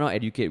watch, so why not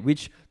educate?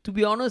 Which, to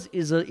be honest,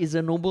 is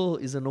a noble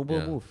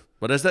move.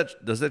 But does that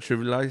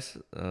trivialize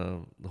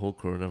the whole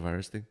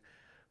coronavirus thing?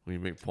 When you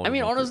make porn. I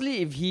mean,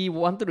 honestly, if he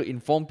wanted to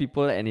inform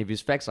people and if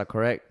his facts are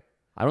correct,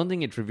 I don't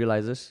think it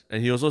trivializes.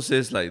 And he also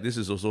says this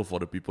is also for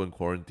the people in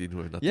quarantine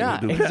who have nothing to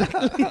do.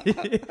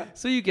 Exactly.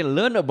 So you can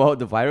learn about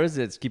the virus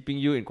that's keeping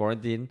you in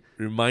quarantine.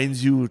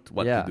 Reminds you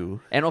what to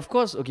do. And of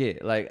course, okay,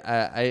 like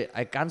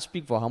I can't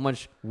speak for how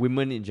much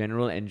women in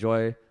general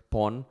enjoy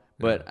porn,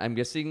 but I'm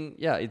guessing,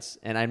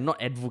 and I'm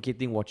not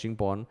advocating watching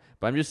porn,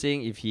 but I'm just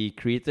saying if he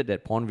created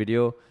that porn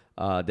video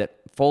that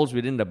falls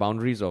within the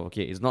boundaries of,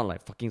 okay, it's not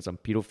like fucking some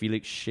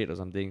pedophilic shit or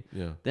something,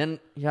 then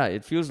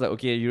it feels like,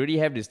 okay, you already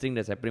have this thing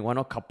that's happening, why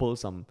not couple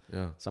some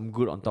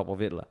good on top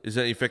of it? It's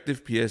an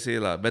effective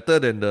PSA, better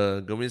than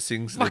the Gurmit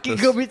Singh's fucking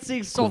Gurmit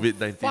Singh song.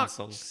 COVID-19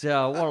 song.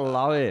 Yeah,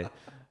 walao eh.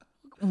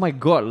 Oh my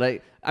god,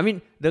 like, I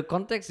mean, the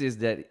context is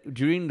that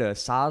during the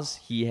SARS,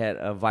 he had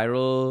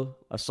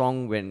a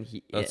song when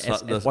he as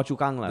Phua Chu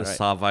Kang, the right?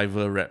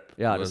 survivor rap.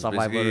 Yeah, It the was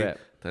survivor basically rap.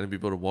 telling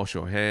people to wash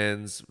your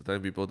hands,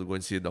 telling people to go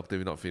and see a doctor if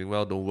you're not feeling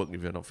well, don't work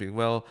if you're not feeling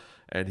well.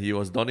 And he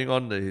was donning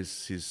on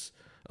his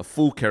a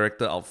full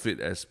character outfit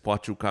as Phua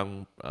Chu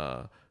Kang,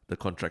 the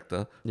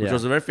contractor, which Yeah.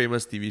 was a very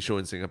famous TV show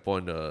in Singapore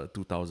in the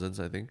 2000s,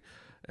 I think.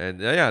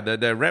 And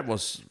that rap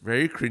was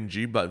very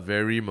cringy but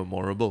very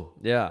memorable.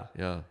 Yeah.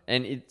 Yeah.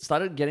 And it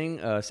started getting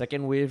a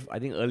second wave, I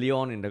think early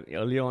on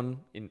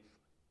in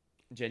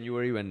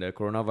January when the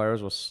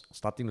coronavirus was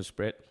starting to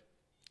spread.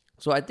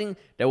 So I think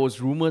there was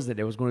rumors that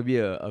there was going to be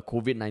a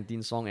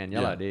COVID-19 song, and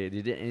they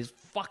did it, and it's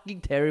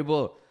fucking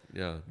terrible.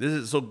 Yeah.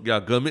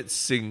 Gurmit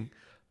Singh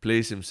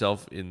plays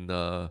himself in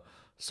a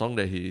song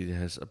that he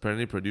has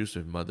apparently produced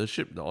with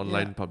Mothership, the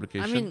online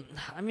publication.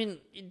 I mean,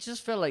 it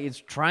just felt like it's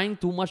trying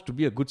too much to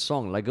be a good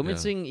song. Like Gurmit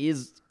Singh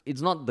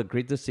it's not the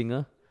greatest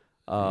singer,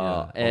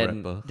 or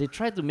and rapper. they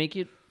tried to make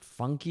it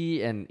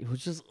funky, and it was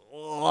just.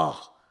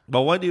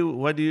 But why do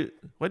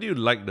you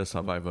like the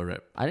survivor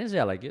rap? I didn't say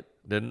I like it.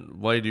 Then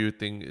why do you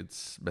think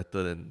it's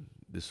better than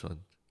this one?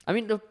 I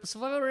mean, the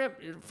survival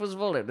rap. First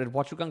of all, the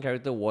Phua Chu Kang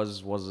character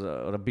was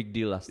a big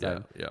deal last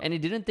time, and it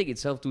didn't take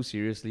itself too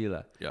seriously,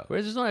 lah. Yeah.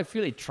 Whereas this one, I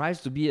feel it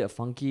tries to be a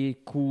funky,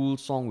 cool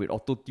song with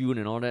auto tune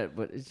and all that,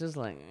 but it's just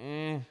like,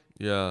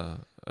 Yeah,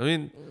 I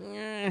mean,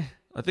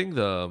 I think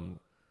the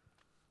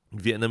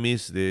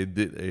Vietnamese, they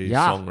did a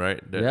song,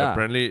 right? That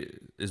apparently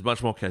is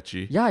much more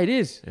catchy. Yeah, it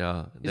is.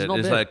 Yeah, It's not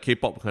it's bad. like a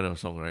K-pop kind of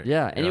song, right?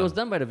 Yeah, and it was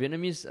done by the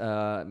Vietnamese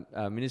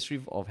Ministry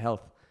of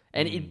Health.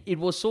 And it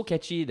was so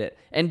catchy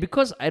and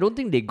because I don't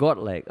think they got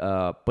like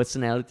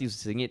personalities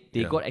to sing it,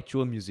 they got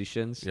actual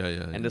musicians.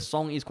 And the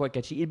song is quite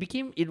catchy.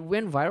 It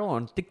went viral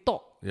on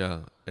TikTok.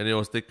 Yeah, and it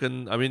was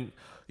taken. I mean,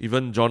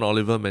 even John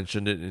Oliver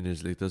mentioned it in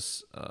his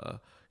latest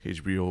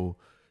HBO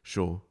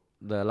show.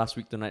 The Last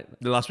Week Tonight,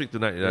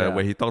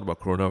 where he talked about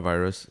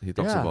coronavirus. He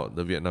talks about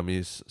the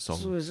Vietnamese song.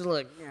 So it's just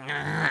like.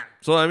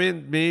 So I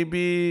mean,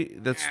 maybe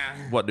that's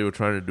what they were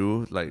trying to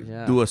do. Like,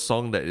 do a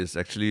song that is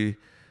actually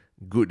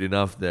good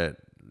enough that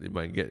it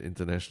might get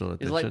international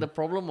attention. It's like the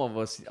problem of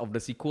the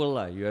sequel,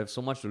 lah. You have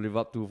so much to live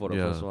up to for the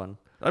first one.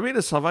 I mean,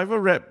 the survivor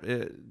rap,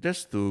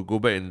 just to go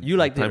back in You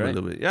liked time it, right? a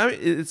little bit. Yeah, I mean,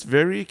 it's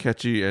very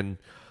catchy. And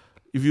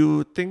if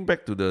you think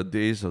back to the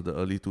days of the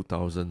early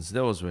 2000s,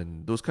 that was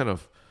when those kind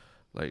of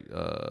like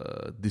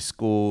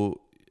disco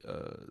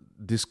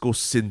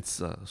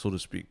synths, so to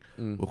speak,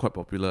 were quite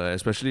popular.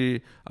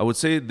 Especially, I would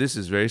say this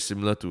is very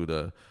similar to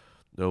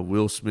the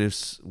Will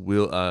Smith's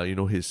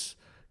his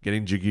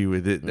getting jiggy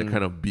with it, that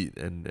kind of beat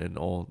and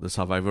all the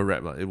survivor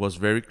rap. It was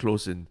very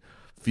close in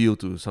feel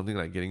to something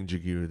like getting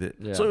jiggy with it.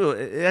 Yeah. So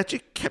it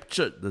actually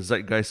captured the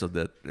zeitgeist of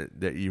that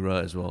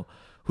era as well,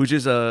 which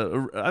is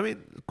I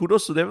mean,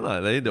 kudos to them.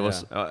 Like, there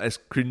was as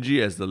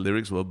cringy as the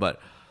lyrics were, but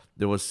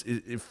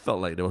it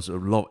felt like there was a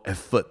lot of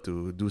effort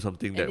to do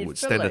something that would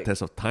stand the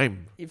test of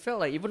time. It felt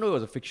like even though it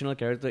was a fictional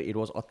character, it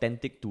was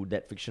authentic to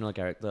that fictional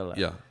character. Like.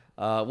 Yeah.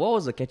 What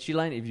was the catchy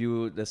line?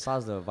 The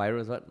SARS, the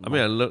virus, what? I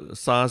mean, I love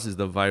SARS is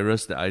the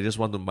virus that I just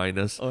want to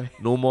minus. Oh.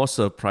 No more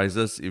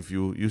surprises if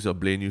you use your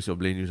brain, use your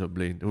brain, use your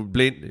brain.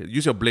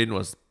 Use your brain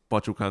was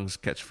Phua Chu Kang's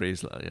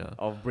catchphrase,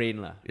 Of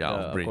brain, lah. Yeah,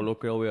 of brain. A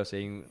colloquial way of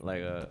saying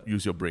like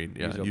use your brain,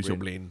 use your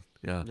brain.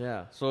 Yeah.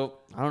 Yeah. So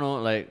I don't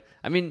know, like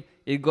I mean,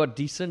 it got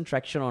decent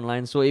traction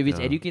online. So if it's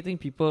educating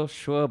people,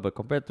 sure. But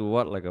compared to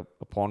what like a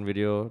porn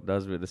video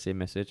does with the same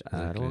message,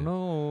 I don't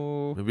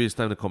know. Maybe it's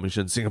time to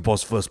commission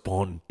Singapore's first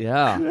porn.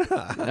 Yeah.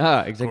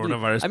 Yeah, exactly.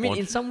 Coronavirus I mean, porn.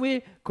 in some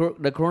way,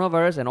 the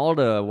coronavirus and all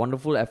the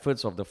wonderful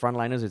efforts of the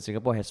frontliners in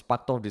Singapore has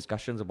sparked off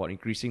discussions about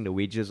increasing the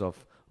wages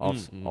of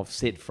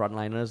said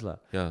frontliners, lah.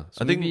 Yeah.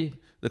 So I think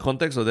the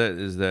context of that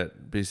is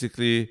that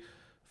basically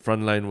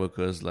frontline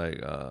workers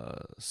like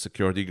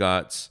security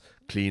guards,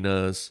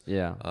 cleaners.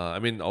 Yeah. I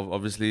mean,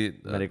 obviously,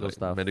 Medical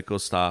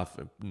staff.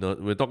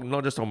 We're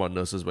not just talking about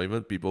nurses, but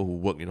even people who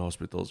work in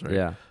hospitals, right?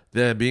 Yeah.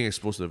 They're being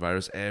exposed to the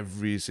virus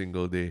every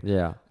single day.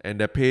 Yeah. And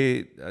their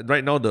pay,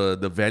 right now,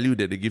 the value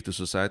that they give to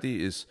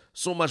society is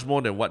so much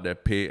more than what their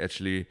pay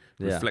actually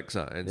reflects.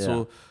 And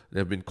so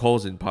there have been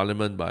calls in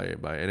Parliament by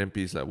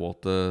NMPs like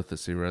Walter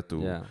Teixeira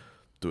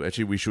to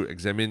actually, we should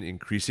examine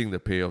increasing the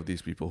pay of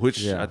these people,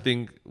 which I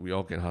think we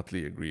all can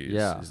heartily agree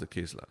is the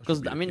case.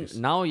 Because, I mean,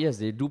 now, yes,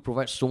 they do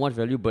provide so much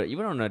value, but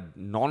even on a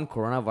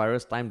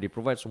non-coronavirus time, they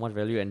provide so much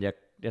value, and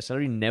their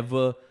salary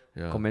never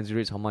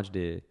commensurates how much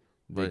they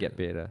get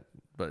paid.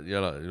 But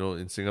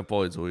in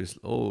Singapore, it's always,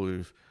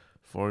 if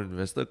foreign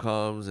investor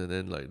comes and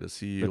then like the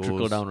CEOs, the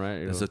trickle down, right?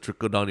 There's a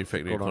trickle down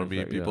effect in the economy.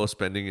 Effect, people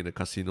spending in the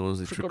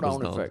casinos, it trickles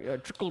down. Effect. Yeah,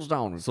 trickles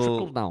down. So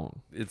trickles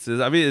down. It's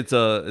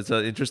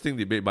an interesting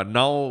debate, but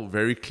now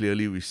very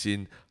clearly we've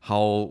seen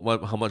how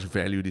much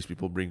value these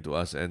people bring to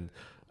us, and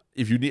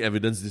if you need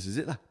evidence, this is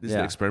it lah. This is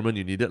the experiment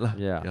you needed lah.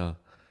 Yeah.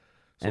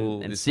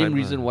 So and same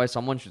reason why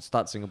someone should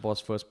start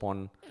Singapore's first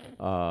porn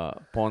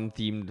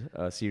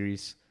themed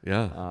series.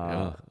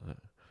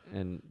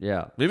 And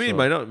maybe it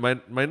might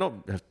not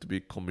have to be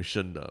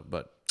commissioned,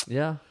 but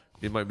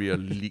it might be a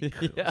leak.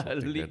 A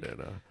leak. Like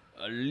that,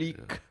 A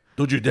leak.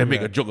 Don't you dare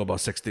make a joke about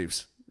sex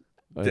tapes.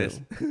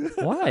 Yes.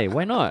 Why?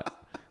 Why not?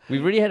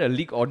 We've already had a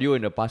leak audio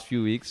in the past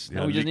few weeks.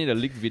 Now we just need a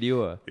leaked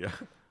video. Yeah.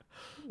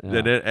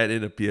 Then add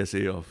in a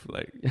PSA of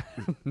like,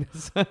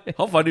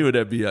 how funny would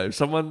that be? If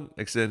someone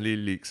accidentally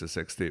leaks a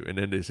sex tape and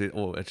then they say,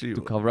 "Oh, actually,"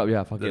 to cover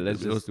up, fuck it,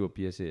 let's just do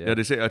a PSA. Yeah,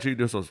 they say actually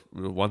this was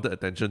wanted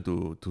attention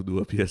to do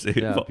a PSA.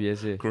 about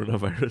PSA.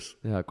 Coronavirus.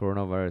 Yeah,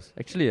 coronavirus.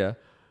 Actually,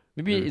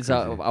 maybe it's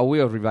our way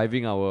of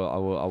reviving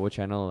our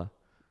channel.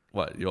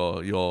 What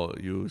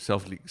you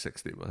self leak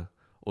sex tape?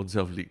 Own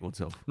self leak, own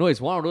self. No, it's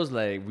one of those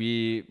like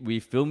we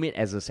film it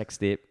as a sex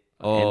tape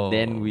and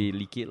then we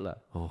leak it lah.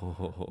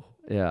 Oh,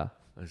 yeah.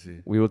 I see.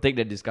 We will take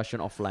that discussion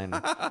offline.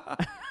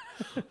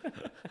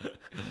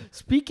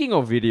 Speaking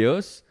of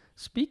videos,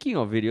 speaking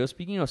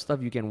of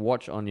stuff you can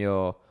watch on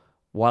your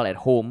while at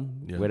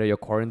home, whether you're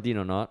quarantined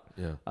or not.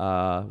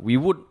 Yeah. We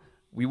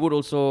would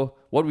also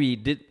what we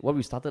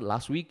started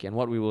last week and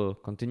what we will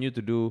continue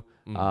to do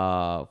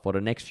for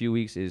the next few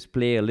weeks is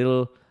play a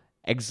little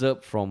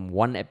excerpt from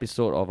one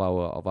episode of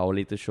our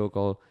latest show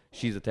called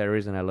She's a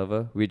Terrorist and I Love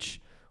Her, which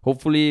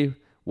hopefully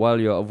while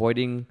you're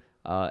avoiding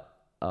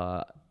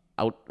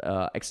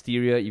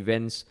exterior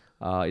events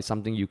is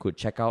something you could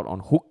check out on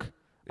Hook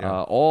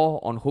or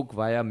on Hook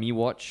via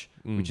MeWatch,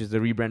 which is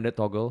the rebranded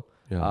toggle.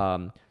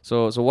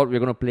 So what we're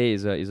gonna play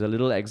is a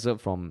little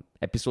excerpt from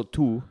episode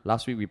 2.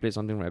 Last week we played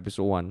something from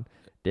episode 1.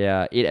 There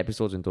are 8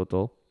 episodes in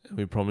total.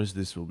 We promise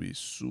this will be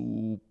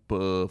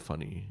super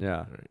funny.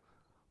 Yeah. Right.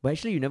 But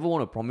actually, you never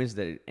want to promise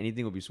that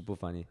anything will be super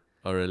funny.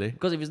 Oh, really?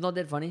 Because if it's not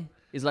that funny,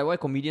 it's like why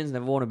comedians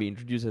never want to be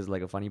introduced as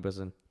like a funny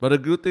person. But the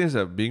good thing is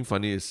that being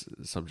funny is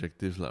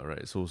subjective,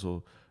 right?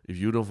 So if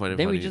you don't find it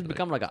then funny... we just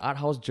become like an art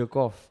house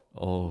jerk-off.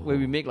 Oh. Where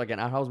we make like an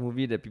art house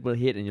movie that people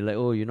hate and you're like,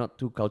 oh, you're not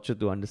too cultured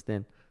to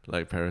understand.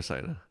 Like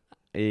Parasite.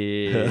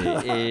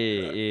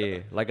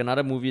 Like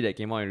another movie that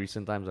came out in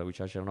recent times,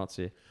 which I shall not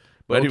say.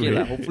 But anyway.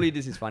 Okay, hopefully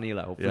this is funny.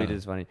 Hopefully this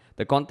is funny.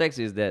 The context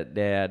is that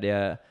there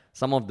are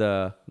some of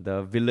the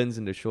villains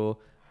in the show,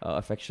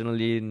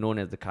 affectionately known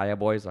as the Kaya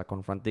Boys, are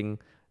confronting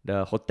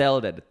the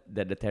hotel that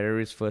the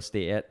terrorists first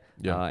stay at.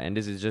 And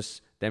this is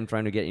just them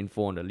trying to get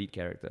info on the lead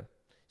character.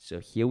 So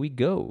here we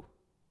go.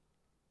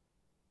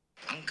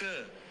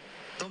 Uncle,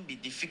 don't be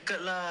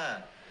difficult lah.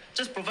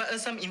 Just provide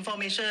us some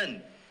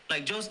information,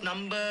 like Joe's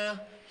number,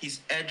 his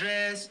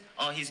address,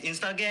 or his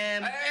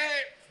Instagram.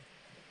 Hey!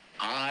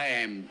 I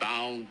am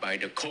bound by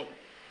the code.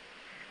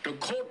 The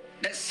code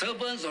that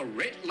servants of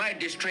red light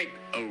district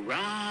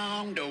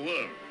around the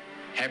world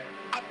have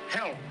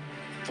upheld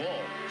for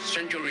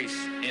centuries.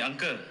 Hey,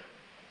 uncle,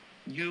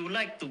 you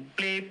like to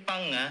play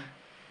punk, ah?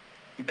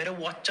 You better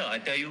watch out, I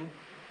tell you.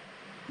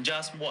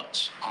 Just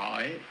watch.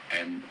 I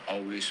am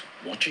always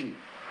watching.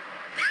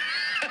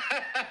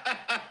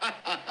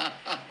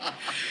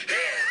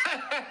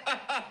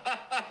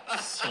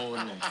 So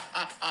nice.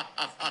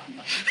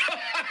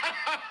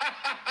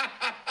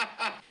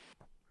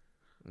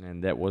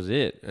 And that was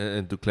it.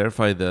 And to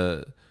clarify,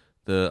 the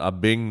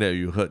Abing that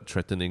you heard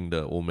threatening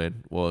the old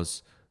man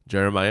was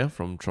Jeremiah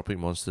from Tropic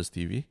Monsters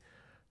TV.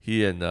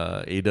 He and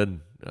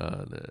Aiden,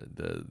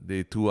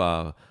 they two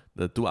are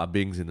the two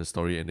Abings in the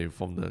story, and they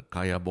form the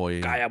Kaya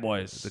Boys.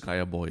 The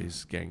Kaya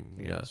Boys gang.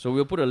 Yeah. So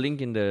we'll put a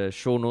link in the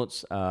show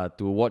notes to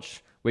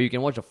watch, where you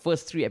can watch the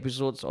first 3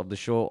 episodes of the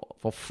show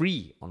for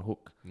free on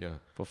Hook. Yeah.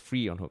 For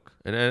free on Hook.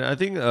 And I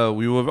think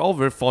we were all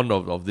very fond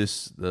of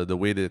this, the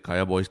way the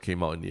Kaya Boys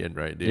came out in the end,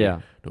 right?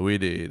 The way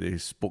they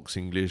spoke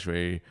Singlish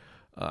very...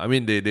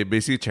 they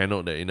basically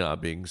channeled their inner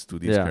Abings to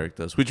these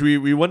characters, which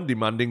we weren't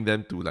demanding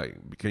them to,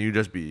 like, can you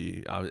just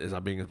be as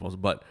Abing as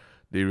possible, but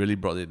they really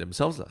brought it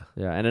themselves.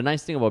 Yeah, and the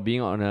nice thing about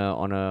being on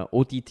a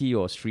OTT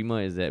or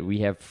streamer is that we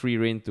have free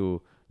reign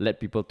to let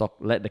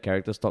the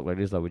characters talk like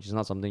this, which is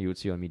not something you would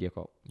see on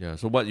MediaCorp. Yeah,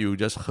 so what you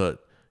just heard,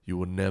 you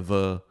will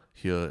never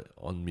hear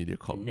on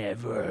MediaCorp.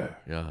 Never.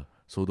 Yeah,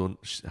 so don't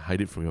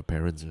hide it from your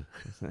parents.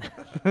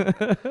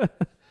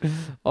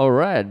 All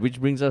right,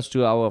 which brings us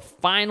to our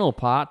final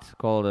part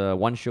called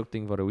One Shiok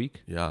Thing for the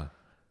Week. Yeah.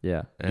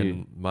 Yeah.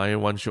 And my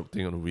one shock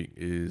thing of the week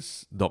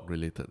is dog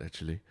related,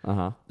 actually.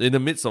 Uh-huh. In the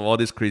midst of all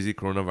this crazy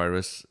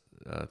coronavirus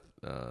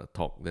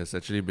talk, there's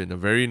actually been a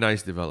very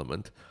nice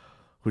development,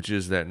 which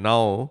is that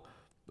now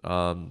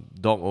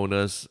dog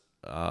owners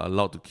are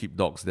allowed to keep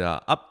dogs that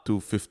are up to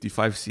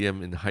 55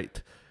 cm in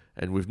height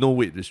and with no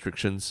weight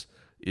restrictions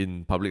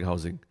in public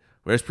housing.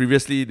 Whereas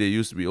previously, they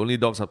used to be only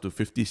dogs up to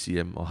 50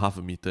 cm or half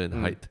a meter in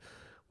height,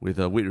 with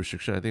a weight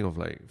restriction, I think, of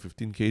like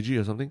 15 kg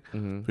or something,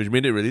 which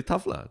made it really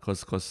tough,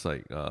 because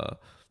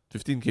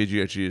 15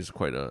 kg actually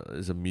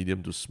is a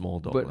medium to small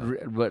dog.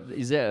 But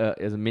is there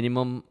a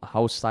minimum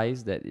house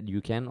size that you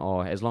can,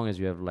 or as long as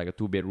you have like a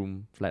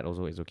 2-bedroom flat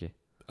also is okay?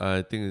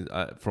 I think,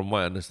 from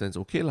what I understand, it's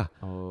okay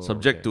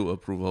subject to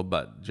approval,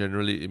 but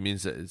generally it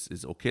means that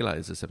it's okay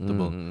it's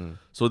acceptable.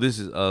 So this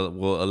is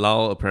will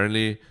allow,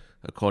 apparently,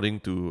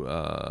 according to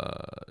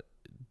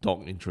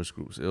dog interest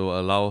groups, it will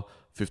allow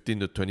 15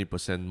 to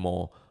 20%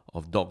 more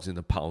of dogs in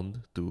a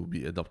pound to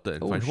be adopted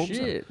and Oh find homes.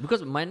 shit!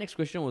 Because my next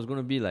question was going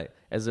to be like,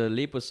 as a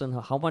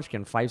layperson, how much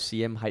can 5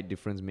 cm height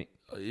difference make?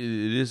 It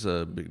is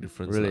a big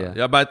difference. Really,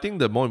 Yeah, but I think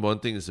the more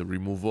important thing is the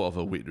removal of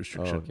a weight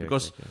restriction okay,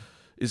 because okay.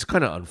 it's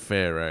kind of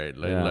unfair, right?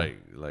 Like, Yeah.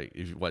 like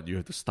if you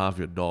have to starve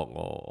your dog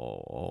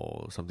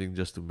or something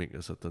just to make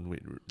a certain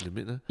weight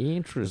limit.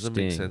 Interesting. Doesn't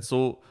make sense.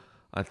 So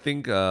I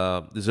think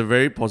it's a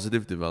very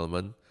positive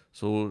development.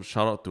 So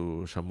shout out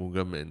to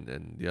Shanmugam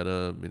and the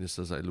other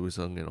ministers like Louis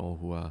Ng and all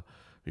who are,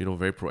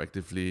 very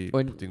proactively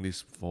putting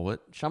this forward.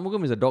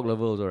 Shanmugam is a dog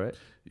lover also, right?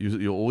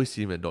 You always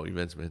see him at dog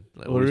events, man.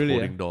 Like Oh, always really,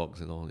 holding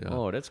dogs and all. Yeah.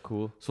 Oh, that's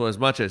cool. So as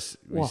much as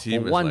we Wow, see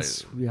him for as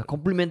once, like, we are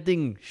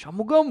complimenting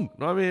Shanmugam.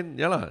 no, I mean,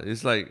 yeah lah.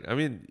 It's like, I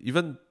mean,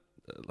 even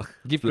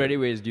Give credit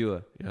where it's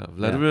due.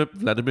 Vladimir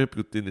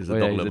Putin is a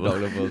dog He's lover. a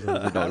dog lover. He's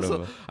a dog So,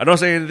 lover. I'm not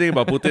saying anything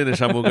about Putin and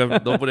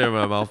Shanmugam. Don't put it in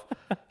my mouth.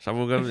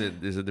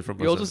 Shanmugam is a different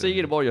person. You're also saying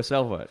it about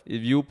yourself, right?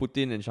 If you,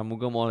 Putin, and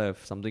Shanmugam all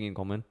have something in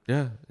common.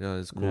 Yeah,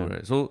 it's cool, Yeah.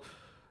 right? So,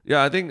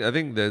 yeah, I think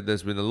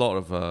there's been a lot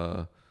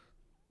of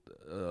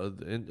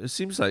it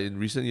seems like in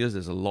recent years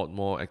there's a lot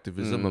more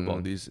activism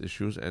about these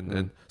issues,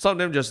 and some of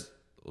them just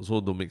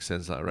also don't make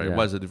sense, right? Yeah.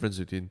 What is the difference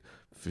between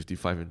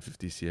 55 and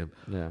 50 cm?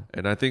 Yeah.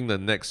 And I think the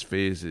next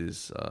phase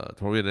is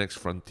probably the next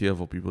frontier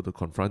for people to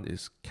confront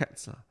is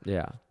cats.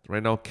 Yeah.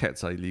 Right now,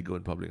 cats are illegal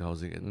in public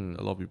housing, and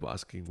a lot of people are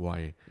asking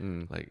why.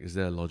 Like, is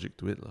there a logic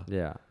to it?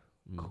 Yeah.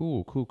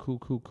 Cool.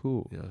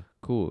 Yeah.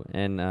 Cool.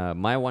 And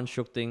my one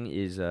shook thing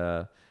is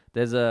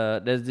there's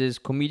this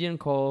comedian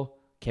called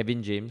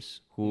Kevin James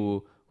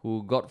who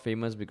got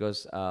famous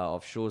because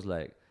of shows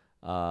like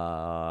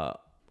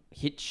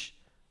Hitch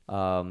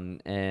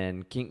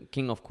and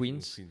King of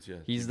Queens. Yeah.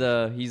 He's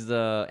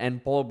the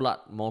and Paul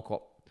Blart Mall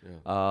Cop.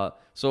 Yeah.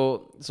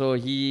 So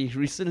he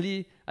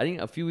recently, I think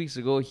a few weeks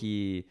ago,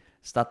 he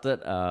started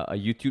a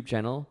YouTube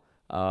channel,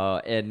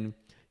 and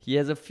he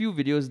has a few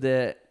videos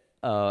there.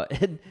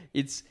 And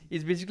it's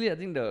basically, I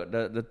think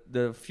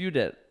the few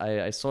that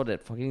I saw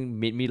that fucking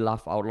made me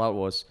laugh out loud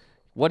was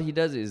what he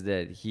does is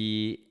that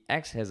he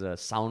acts as a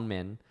sound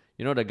man.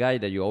 You know, the guy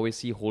that you always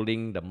see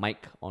holding the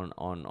mic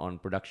on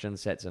production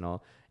sets and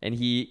all. And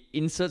he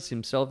inserts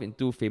himself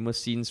into famous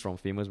scenes from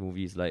famous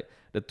movies. Like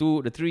the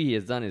three he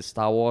has done is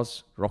Star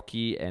Wars,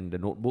 Rocky, and The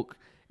Notebook.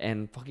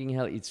 And fucking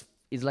hell, it's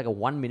like a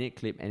 1 minute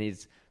clip, and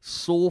it's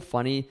so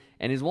funny.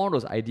 And it's one of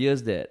those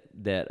ideas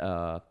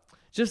that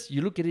just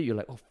you look at it, you're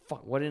like, oh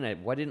fuck, why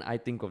didn't I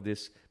think of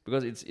this?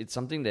 Because it's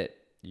something that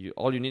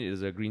all you need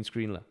is a green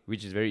screen,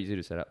 which is very easy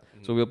to set up.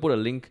 So we'll put a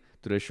link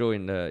to the show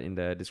in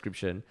the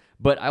description.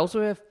 But I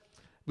also have,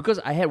 because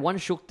I had one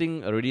shook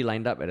thing already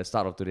lined up at the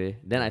start of today.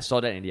 Then I saw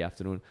that in the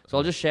afternoon. So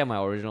I'll just share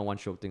my original one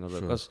shook thing also.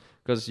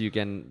 Because you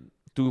can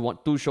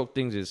two shook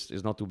things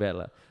is not too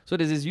bad. So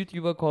there's this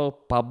YouTuber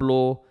called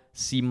Pablo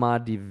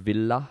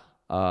Cimadivilla.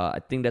 I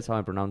think that's how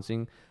I'm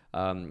pronouncing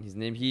his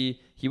name.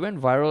 He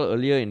went viral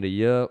earlier in the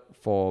year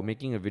for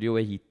making a video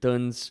where he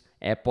turns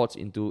AirPods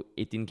into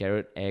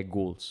 18-karat air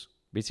golds.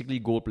 Basically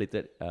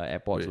gold-plated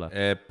AirPods.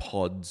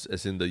 AirPods,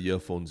 as in the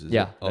earphones, is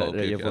Yeah, it? Oh, the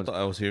okay. earphones. I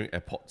thought I was hearing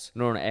AirPods.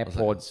 No,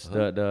 AirPods,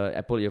 the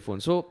Apple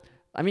earphones. So,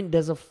 I mean,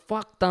 there's a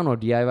fuck ton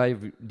of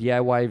DIY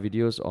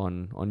videos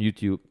on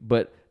YouTube,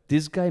 but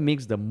this guy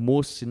makes the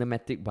most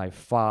cinematic by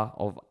far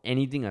of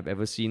anything I've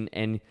ever seen.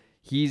 And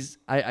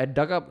I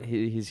dug up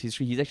his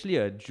history. He's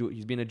actually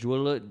he's been a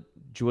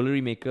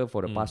jewelry maker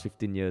for the past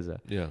 15 years.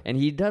 Yeah. And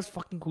he does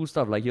fucking cool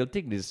stuff. Like he'll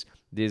take this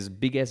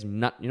big ass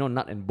nut,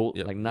 nut and bolt,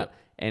 nut,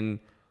 and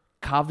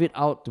carve it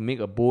out to make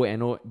a bow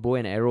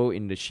and arrow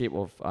in the shape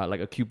of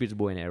like a Cupid's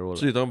bow and arrow.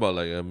 So you're talking about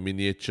like a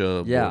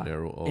miniature bow and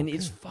arrow. Oh, and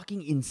it's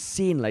fucking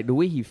insane. Like the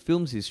way he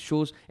films his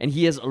shows, and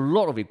he has a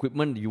lot of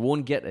equipment you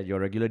won't get at your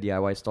regular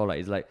DIY store.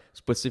 It's like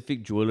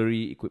specific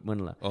jewelry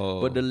equipment.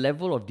 But the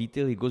level of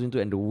detail he goes into,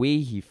 and the way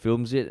he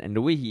films it, and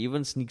the way he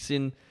even sneaks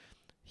in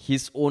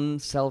his own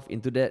self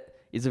into that,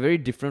 is very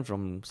different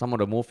from some of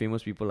the more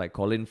famous people like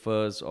Colin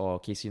Firth or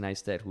Casey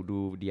Neistat who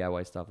do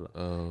DIY stuff.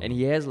 And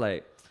he has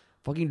like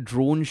fucking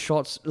drone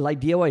shots.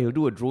 Like DIY, he'll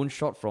do a drone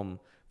shot from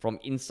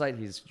inside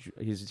his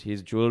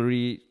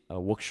jewelry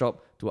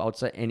workshop to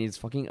outside, and it's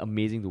fucking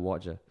amazing to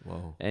watch.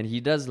 Wow. And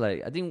he does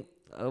like, I think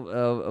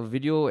a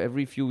video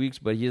every few weeks,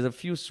 but he has a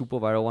few super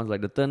viral ones,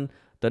 like the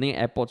turning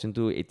AirPods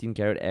into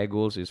 18-karat air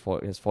golds has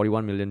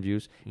 41 million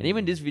views. And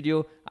even this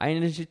video, I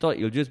initially thought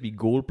it'll just be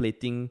gold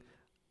plating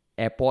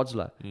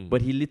AirPods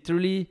but he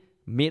literally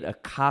made a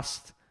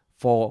cast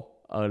for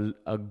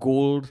a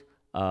gold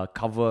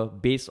cover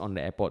based on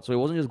the AirPods. So it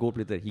wasn't just gold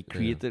plated. He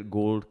created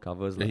gold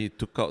covers. And he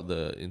took out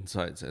the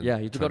insides and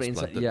he took out the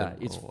inside. transplanted Yeah, them.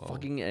 it's Oh, wow.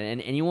 fucking,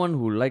 and anyone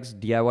who likes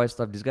DIY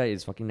stuff, this guy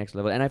is fucking next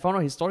level. And I found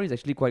out his story is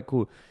actually quite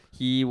cool.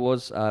 He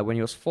was when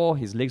he was 4,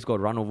 his legs got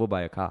run over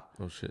by a car.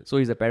 Oh shit. So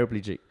he's a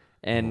paraplegic,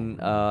 and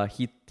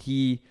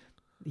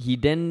he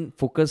then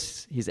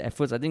focused his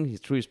efforts, I think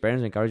through his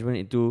parents' encouragement,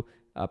 into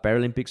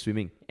Paralympic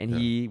swimming, and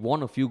he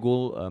won a few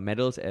gold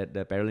medals at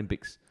the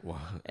Paralympics. Wow.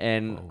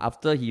 And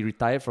after he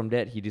retired from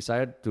that, he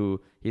decided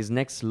his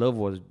next love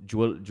was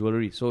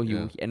jewelry. So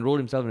he enrolled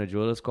himself in a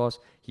jeweler's course.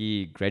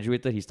 He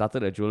graduated. He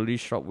started a jewelry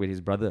shop with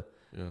his brother.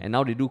 Yeah. And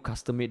now they do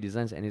custom made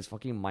designs, and it's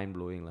fucking mind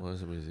blowing. Oh,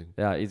 that's amazing.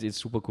 Yeah, it's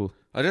super cool.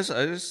 I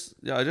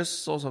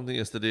just saw something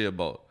yesterday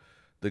about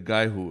the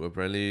guy who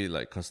apparently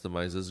like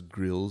customizes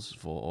grills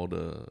for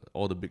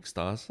all the big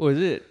stars. Oh, is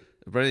it?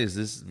 Apparently, it's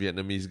this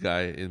Vietnamese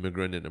guy,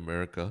 immigrant in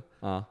America,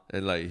 Uh.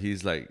 and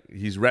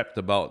he's rapped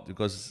about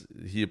because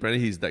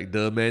he's like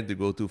the man to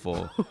go to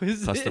for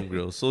Is custom it?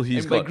 grills. So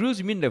he's And by got grills,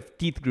 you mean the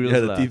teeth grills?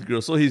 yeah the lah. teeth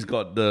grills. So he's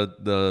got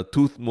the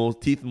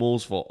teeth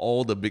molds for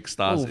all the big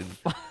stars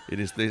in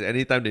his place.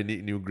 Anytime they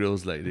need new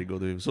grills, like they go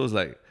to him. So it's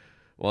like,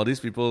 well,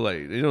 these people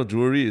like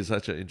jewelry is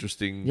such an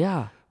interesting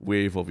Yeah.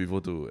 way for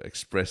people to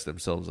express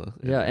themselves.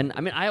 Yeah, and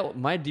I mean,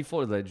 my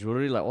default is like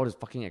jewelry, like all this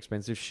fucking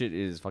expensive shit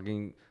is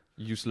fucking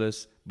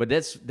useless. But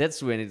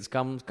that's when it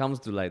comes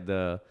to like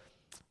the,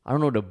 I don't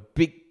know, the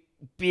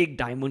big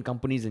diamond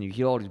companies, and you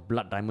hear all this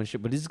blood diamond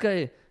shit. But this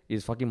guy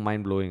is fucking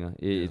mind blowing.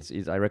 It's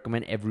I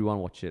recommend everyone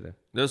watch it.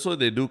 That's why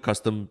they do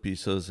custom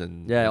pieces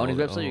and Yeah, and on his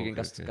all website that. you can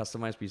Okay.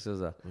 customize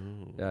pieces. Oh,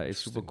 Yeah, it's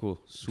super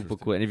cool, super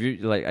cool. And if you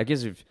like, I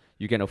guess if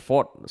you can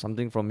afford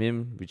something from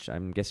him, which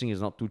I'm guessing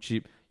is not too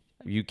cheap,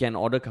 you can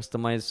order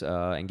customized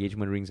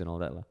engagement rings and all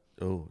that, lah.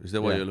 Oh, is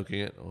that what Yeah. you're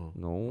looking at? Oh.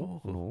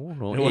 No.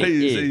 Why Hey,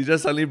 you, hey. you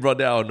just suddenly brought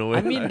that out of nowhere?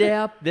 I mean,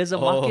 there's a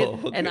Oh, market,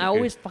 okay, and I okay.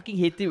 always fucking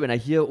hate it when I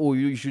hear, oh,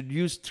 you should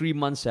use 3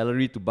 months'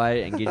 salary to buy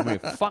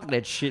engagement ring. Fuck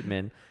that shit,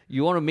 man.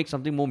 You want to make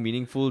something more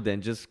meaningful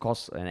than just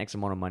cost an X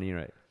amount of money,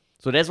 right?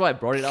 So that's why I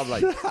brought it up.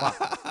 Like, fuck.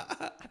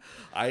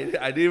 I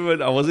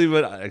wasn't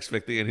even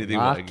expecting anything.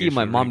 about Lucky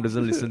my engagement mom ring.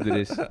 doesn't listen to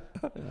this.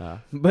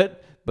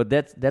 But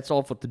that's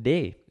all for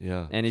today.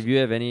 Yeah. And if you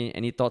have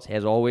any thoughts,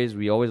 as always,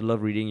 we always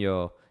love reading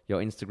your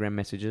Instagram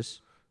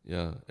messages.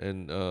 Yeah,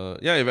 and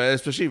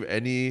especially if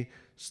any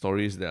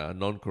stories that are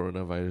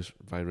non-coronavirus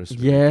related,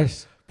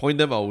 Yes. point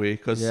them our way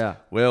because Yeah.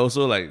 we're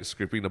also like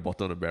scraping the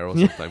bottom of the barrel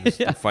sometimes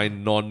to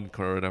find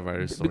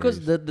non-coronavirus stories. Because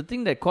the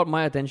thing that caught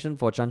my attention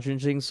for Chan Chun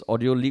Sing's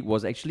audio leak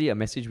was actually a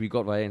message we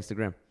got via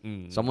Instagram.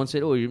 Someone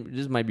said, "Oh,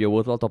 this might be a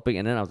worthwhile topic,"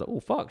 and then I was like,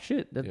 "Oh fuck,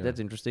 shit, that's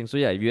interesting." So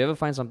yeah, if you ever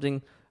find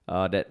something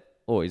that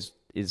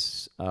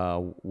is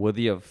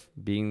worthy of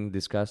being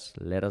discussed,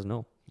 let us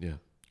know. Yeah.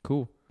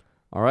 Cool.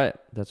 All right,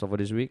 that's all for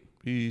this week.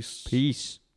 Peace. Peace.